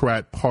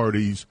Democrat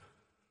parties.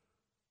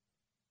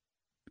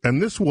 And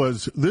this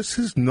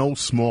is no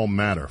small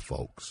matter,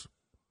 folks.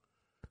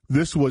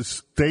 This was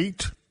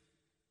state,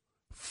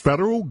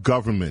 federal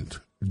government,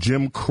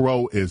 Jim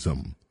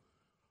Crowism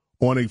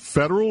on a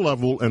federal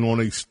level and on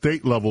a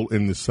state level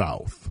in the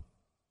South.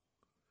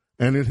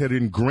 And it had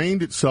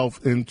ingrained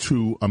itself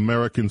into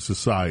American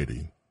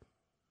society.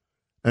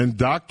 And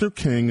Dr.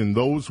 King and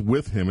those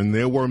with him, and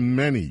there were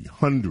many,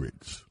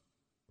 hundreds,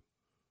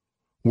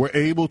 were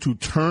able to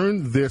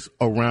turn this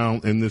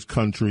around in this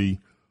country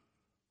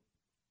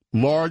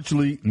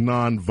largely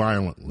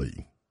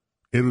nonviolently.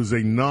 It was a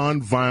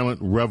nonviolent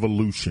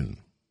revolution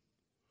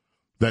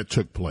that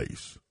took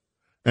place.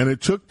 And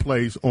it took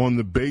place on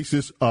the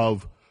basis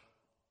of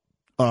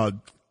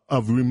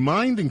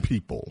reminding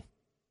people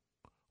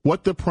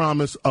what the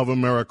promise of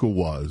America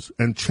was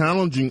and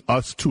challenging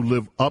us to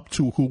live up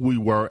to who we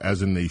were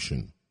as a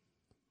nation.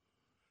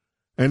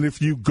 And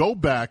if you go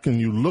back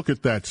and you look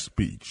at that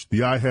speech,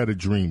 the I Had a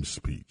Dream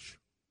speech,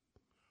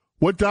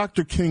 what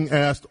Dr. King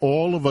asked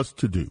all of us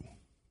to do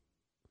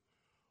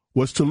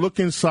was to look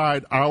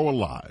inside our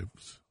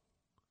lives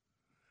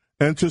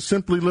and to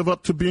simply live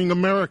up to being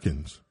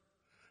Americans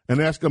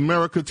and ask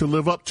America to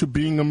live up to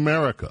being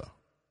America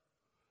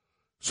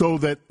so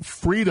that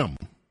freedom.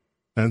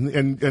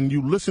 And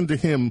you listen to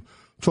him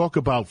talk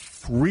about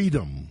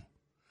freedom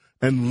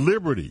and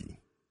liberty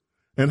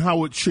and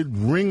how it should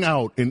ring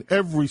out in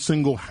every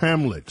single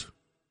hamlet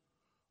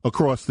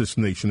across this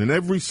nation, in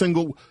every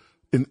single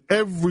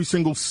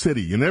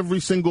city, in every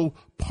single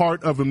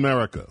part of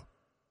America.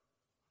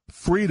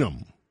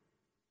 Freedom,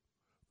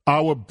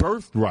 our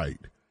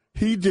birthright.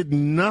 He did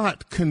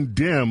not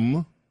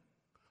condemn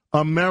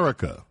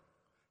America.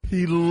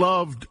 He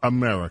loved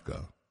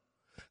America.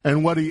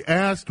 And what he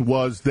asked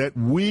was that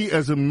we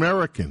as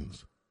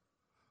Americans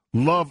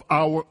love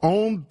our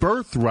own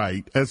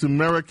birthright as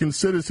American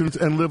citizens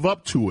and live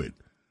up to it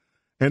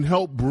and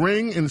help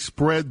bring and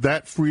spread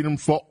that freedom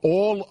for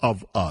all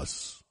of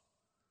us.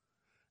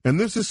 And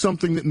this is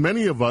something that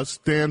many of us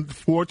stand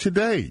for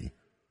today.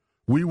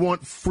 We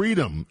want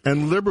freedom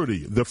and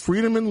liberty, the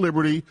freedom and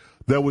liberty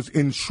that was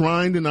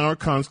enshrined in our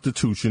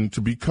Constitution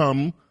to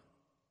become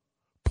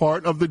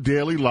part of the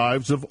daily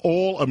lives of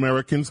all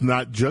Americans,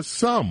 not just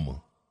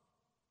some.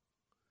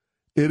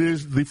 It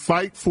is the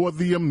fight for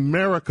the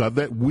America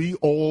that we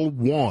all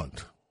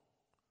want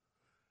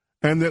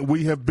and that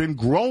we have been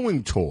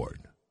growing toward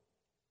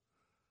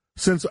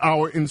since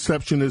our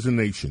inception as a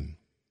nation.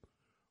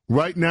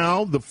 Right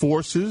now, the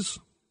forces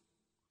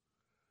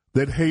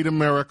that hate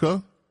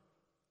America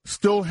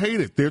still hate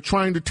it. They're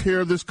trying to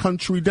tear this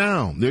country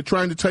down. They're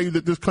trying to tell you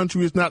that this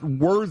country is not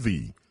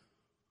worthy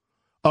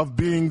of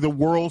being the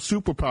world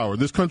superpower.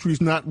 This country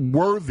is not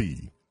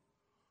worthy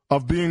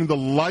of being the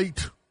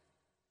light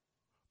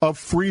of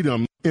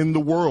freedom in the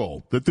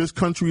world, that this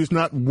country is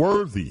not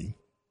worthy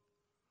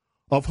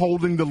of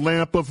holding the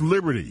lamp of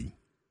liberty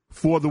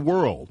for the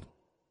world.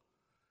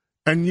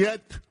 And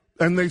yet,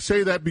 and they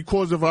say that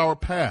because of our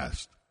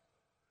past.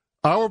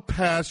 Our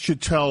past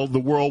should tell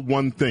the world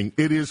one thing.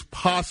 It is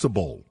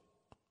possible.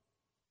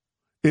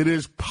 It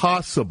is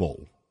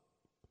possible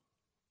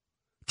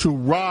to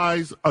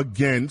rise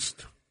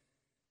against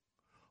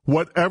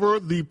whatever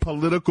the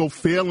political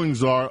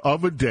failings are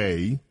of a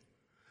day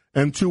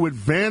and to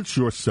advance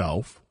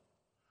yourself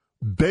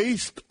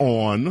based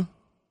on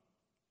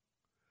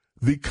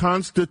the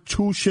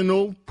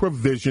constitutional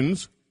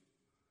provisions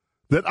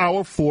that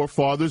our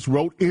forefathers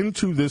wrote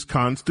into this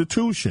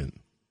Constitution.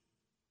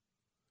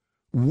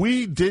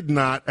 We did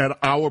not, at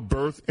our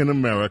birth in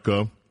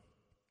America,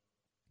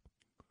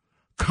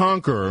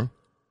 conquer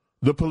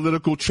the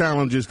political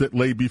challenges that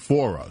lay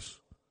before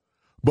us.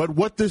 But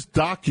what this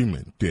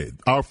document did,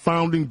 our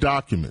founding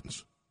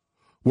documents,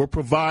 will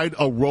provide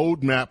a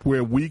roadmap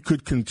where we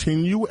could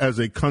continue as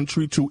a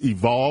country to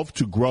evolve,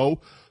 to grow,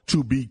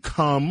 to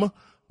become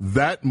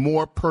that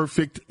more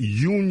perfect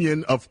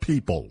union of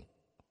people,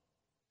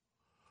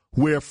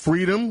 where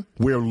freedom,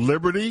 where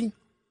liberty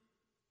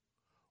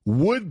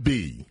would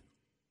be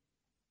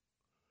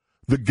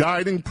the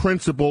guiding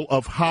principle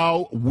of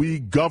how we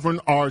govern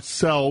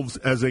ourselves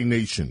as a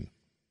nation.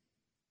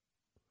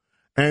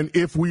 And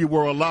if we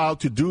were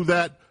allowed to do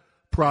that,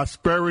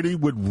 prosperity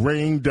would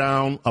rain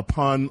down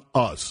upon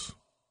us.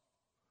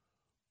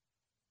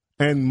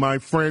 And my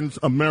friends,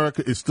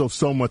 America is still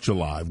so much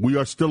alive. We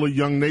are still a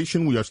young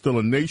nation. We are still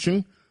a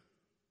nation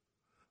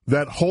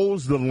that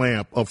holds the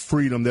lamp of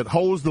freedom, that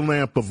holds the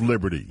lamp of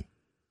liberty,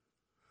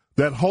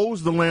 that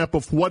holds the lamp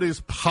of what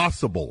is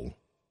possible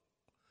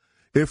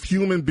if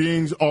human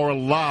beings are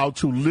allowed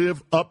to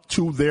live up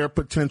to their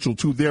potential,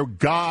 to their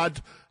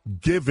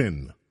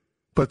God-given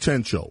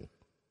potential.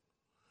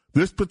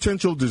 This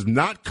potential does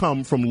not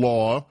come from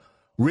law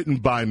written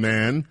by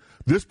man.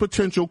 This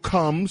potential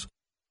comes from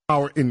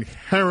our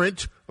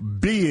inherent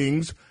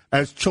beings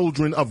as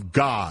children of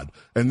God.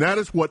 And that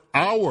is what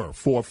our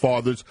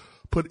forefathers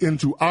put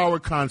into our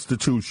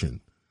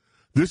Constitution.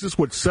 This is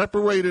what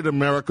separated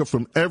America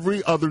from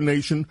every other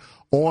nation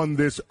on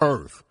this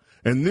earth.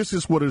 And this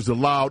is what has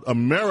allowed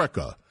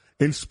America,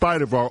 in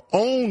spite of our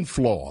own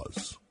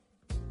flaws,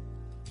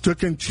 to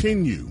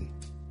continue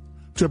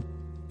to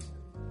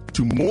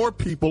more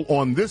people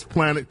on this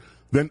planet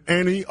than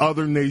any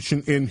other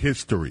nation in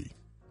history.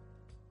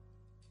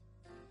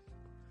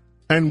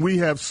 And we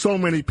have so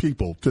many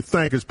people to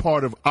thank as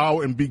part of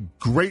our and be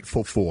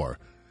grateful for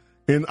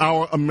in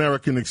our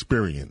American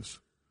experience.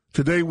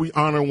 Today we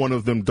honor one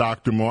of them,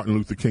 Dr. Martin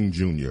Luther King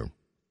Jr.,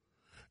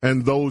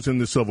 and those in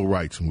the civil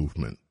rights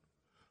movement.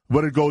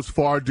 But it goes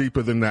far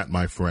deeper than that,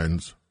 my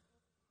friends.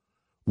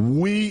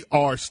 We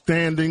are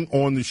standing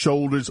on the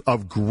shoulders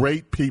of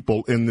great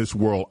people in this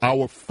world,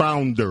 our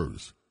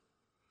founders.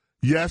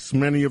 Yes,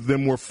 many of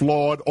them were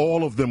flawed.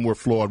 All of them were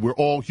flawed. We're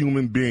all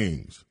human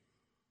beings.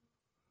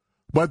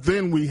 But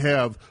then we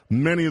have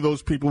many of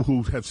those people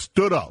who have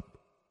stood up.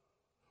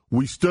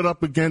 We stood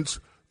up against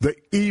the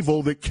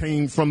evil that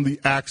came from the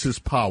Axis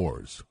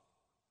powers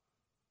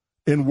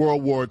in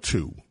World War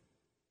II.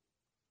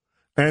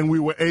 And we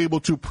were able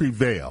to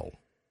prevail.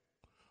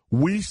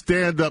 We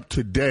stand up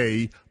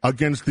today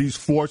against these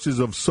forces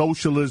of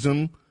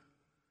socialism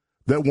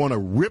that want to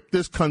rip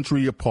this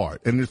country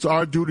apart. And it's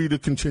our duty to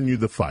continue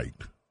the fight.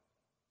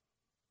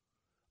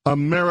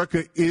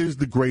 America is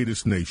the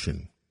greatest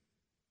nation.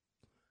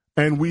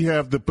 And we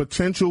have the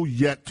potential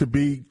yet to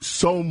be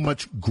so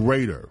much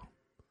greater,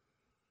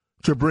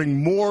 to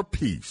bring more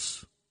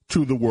peace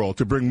to the world,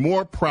 to bring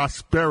more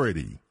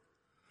prosperity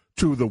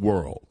to the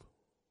world,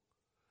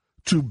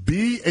 to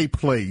be a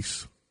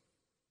place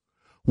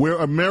where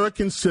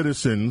American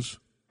citizens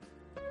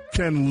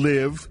can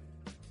live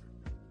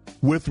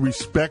with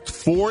respect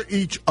for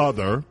each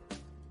other,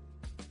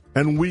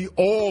 and we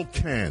all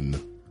can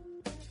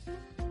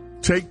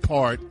take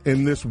part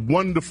in this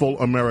wonderful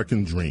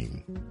American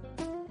dream.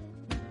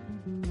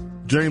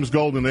 James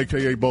Golden,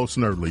 a.k.a. Bo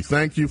Snerdley,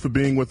 thank you for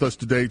being with us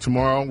today.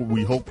 Tomorrow,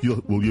 we hope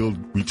you'll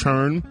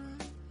return.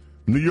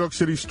 New York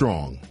City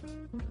strong,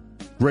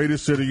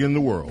 greatest city in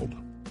the world.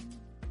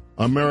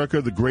 America,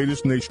 the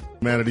greatest nation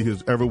humanity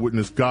has ever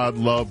witnessed. God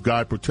love,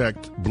 God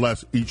protect,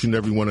 bless each and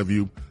every one of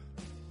you.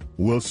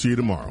 We'll see you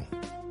tomorrow.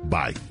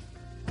 Bye.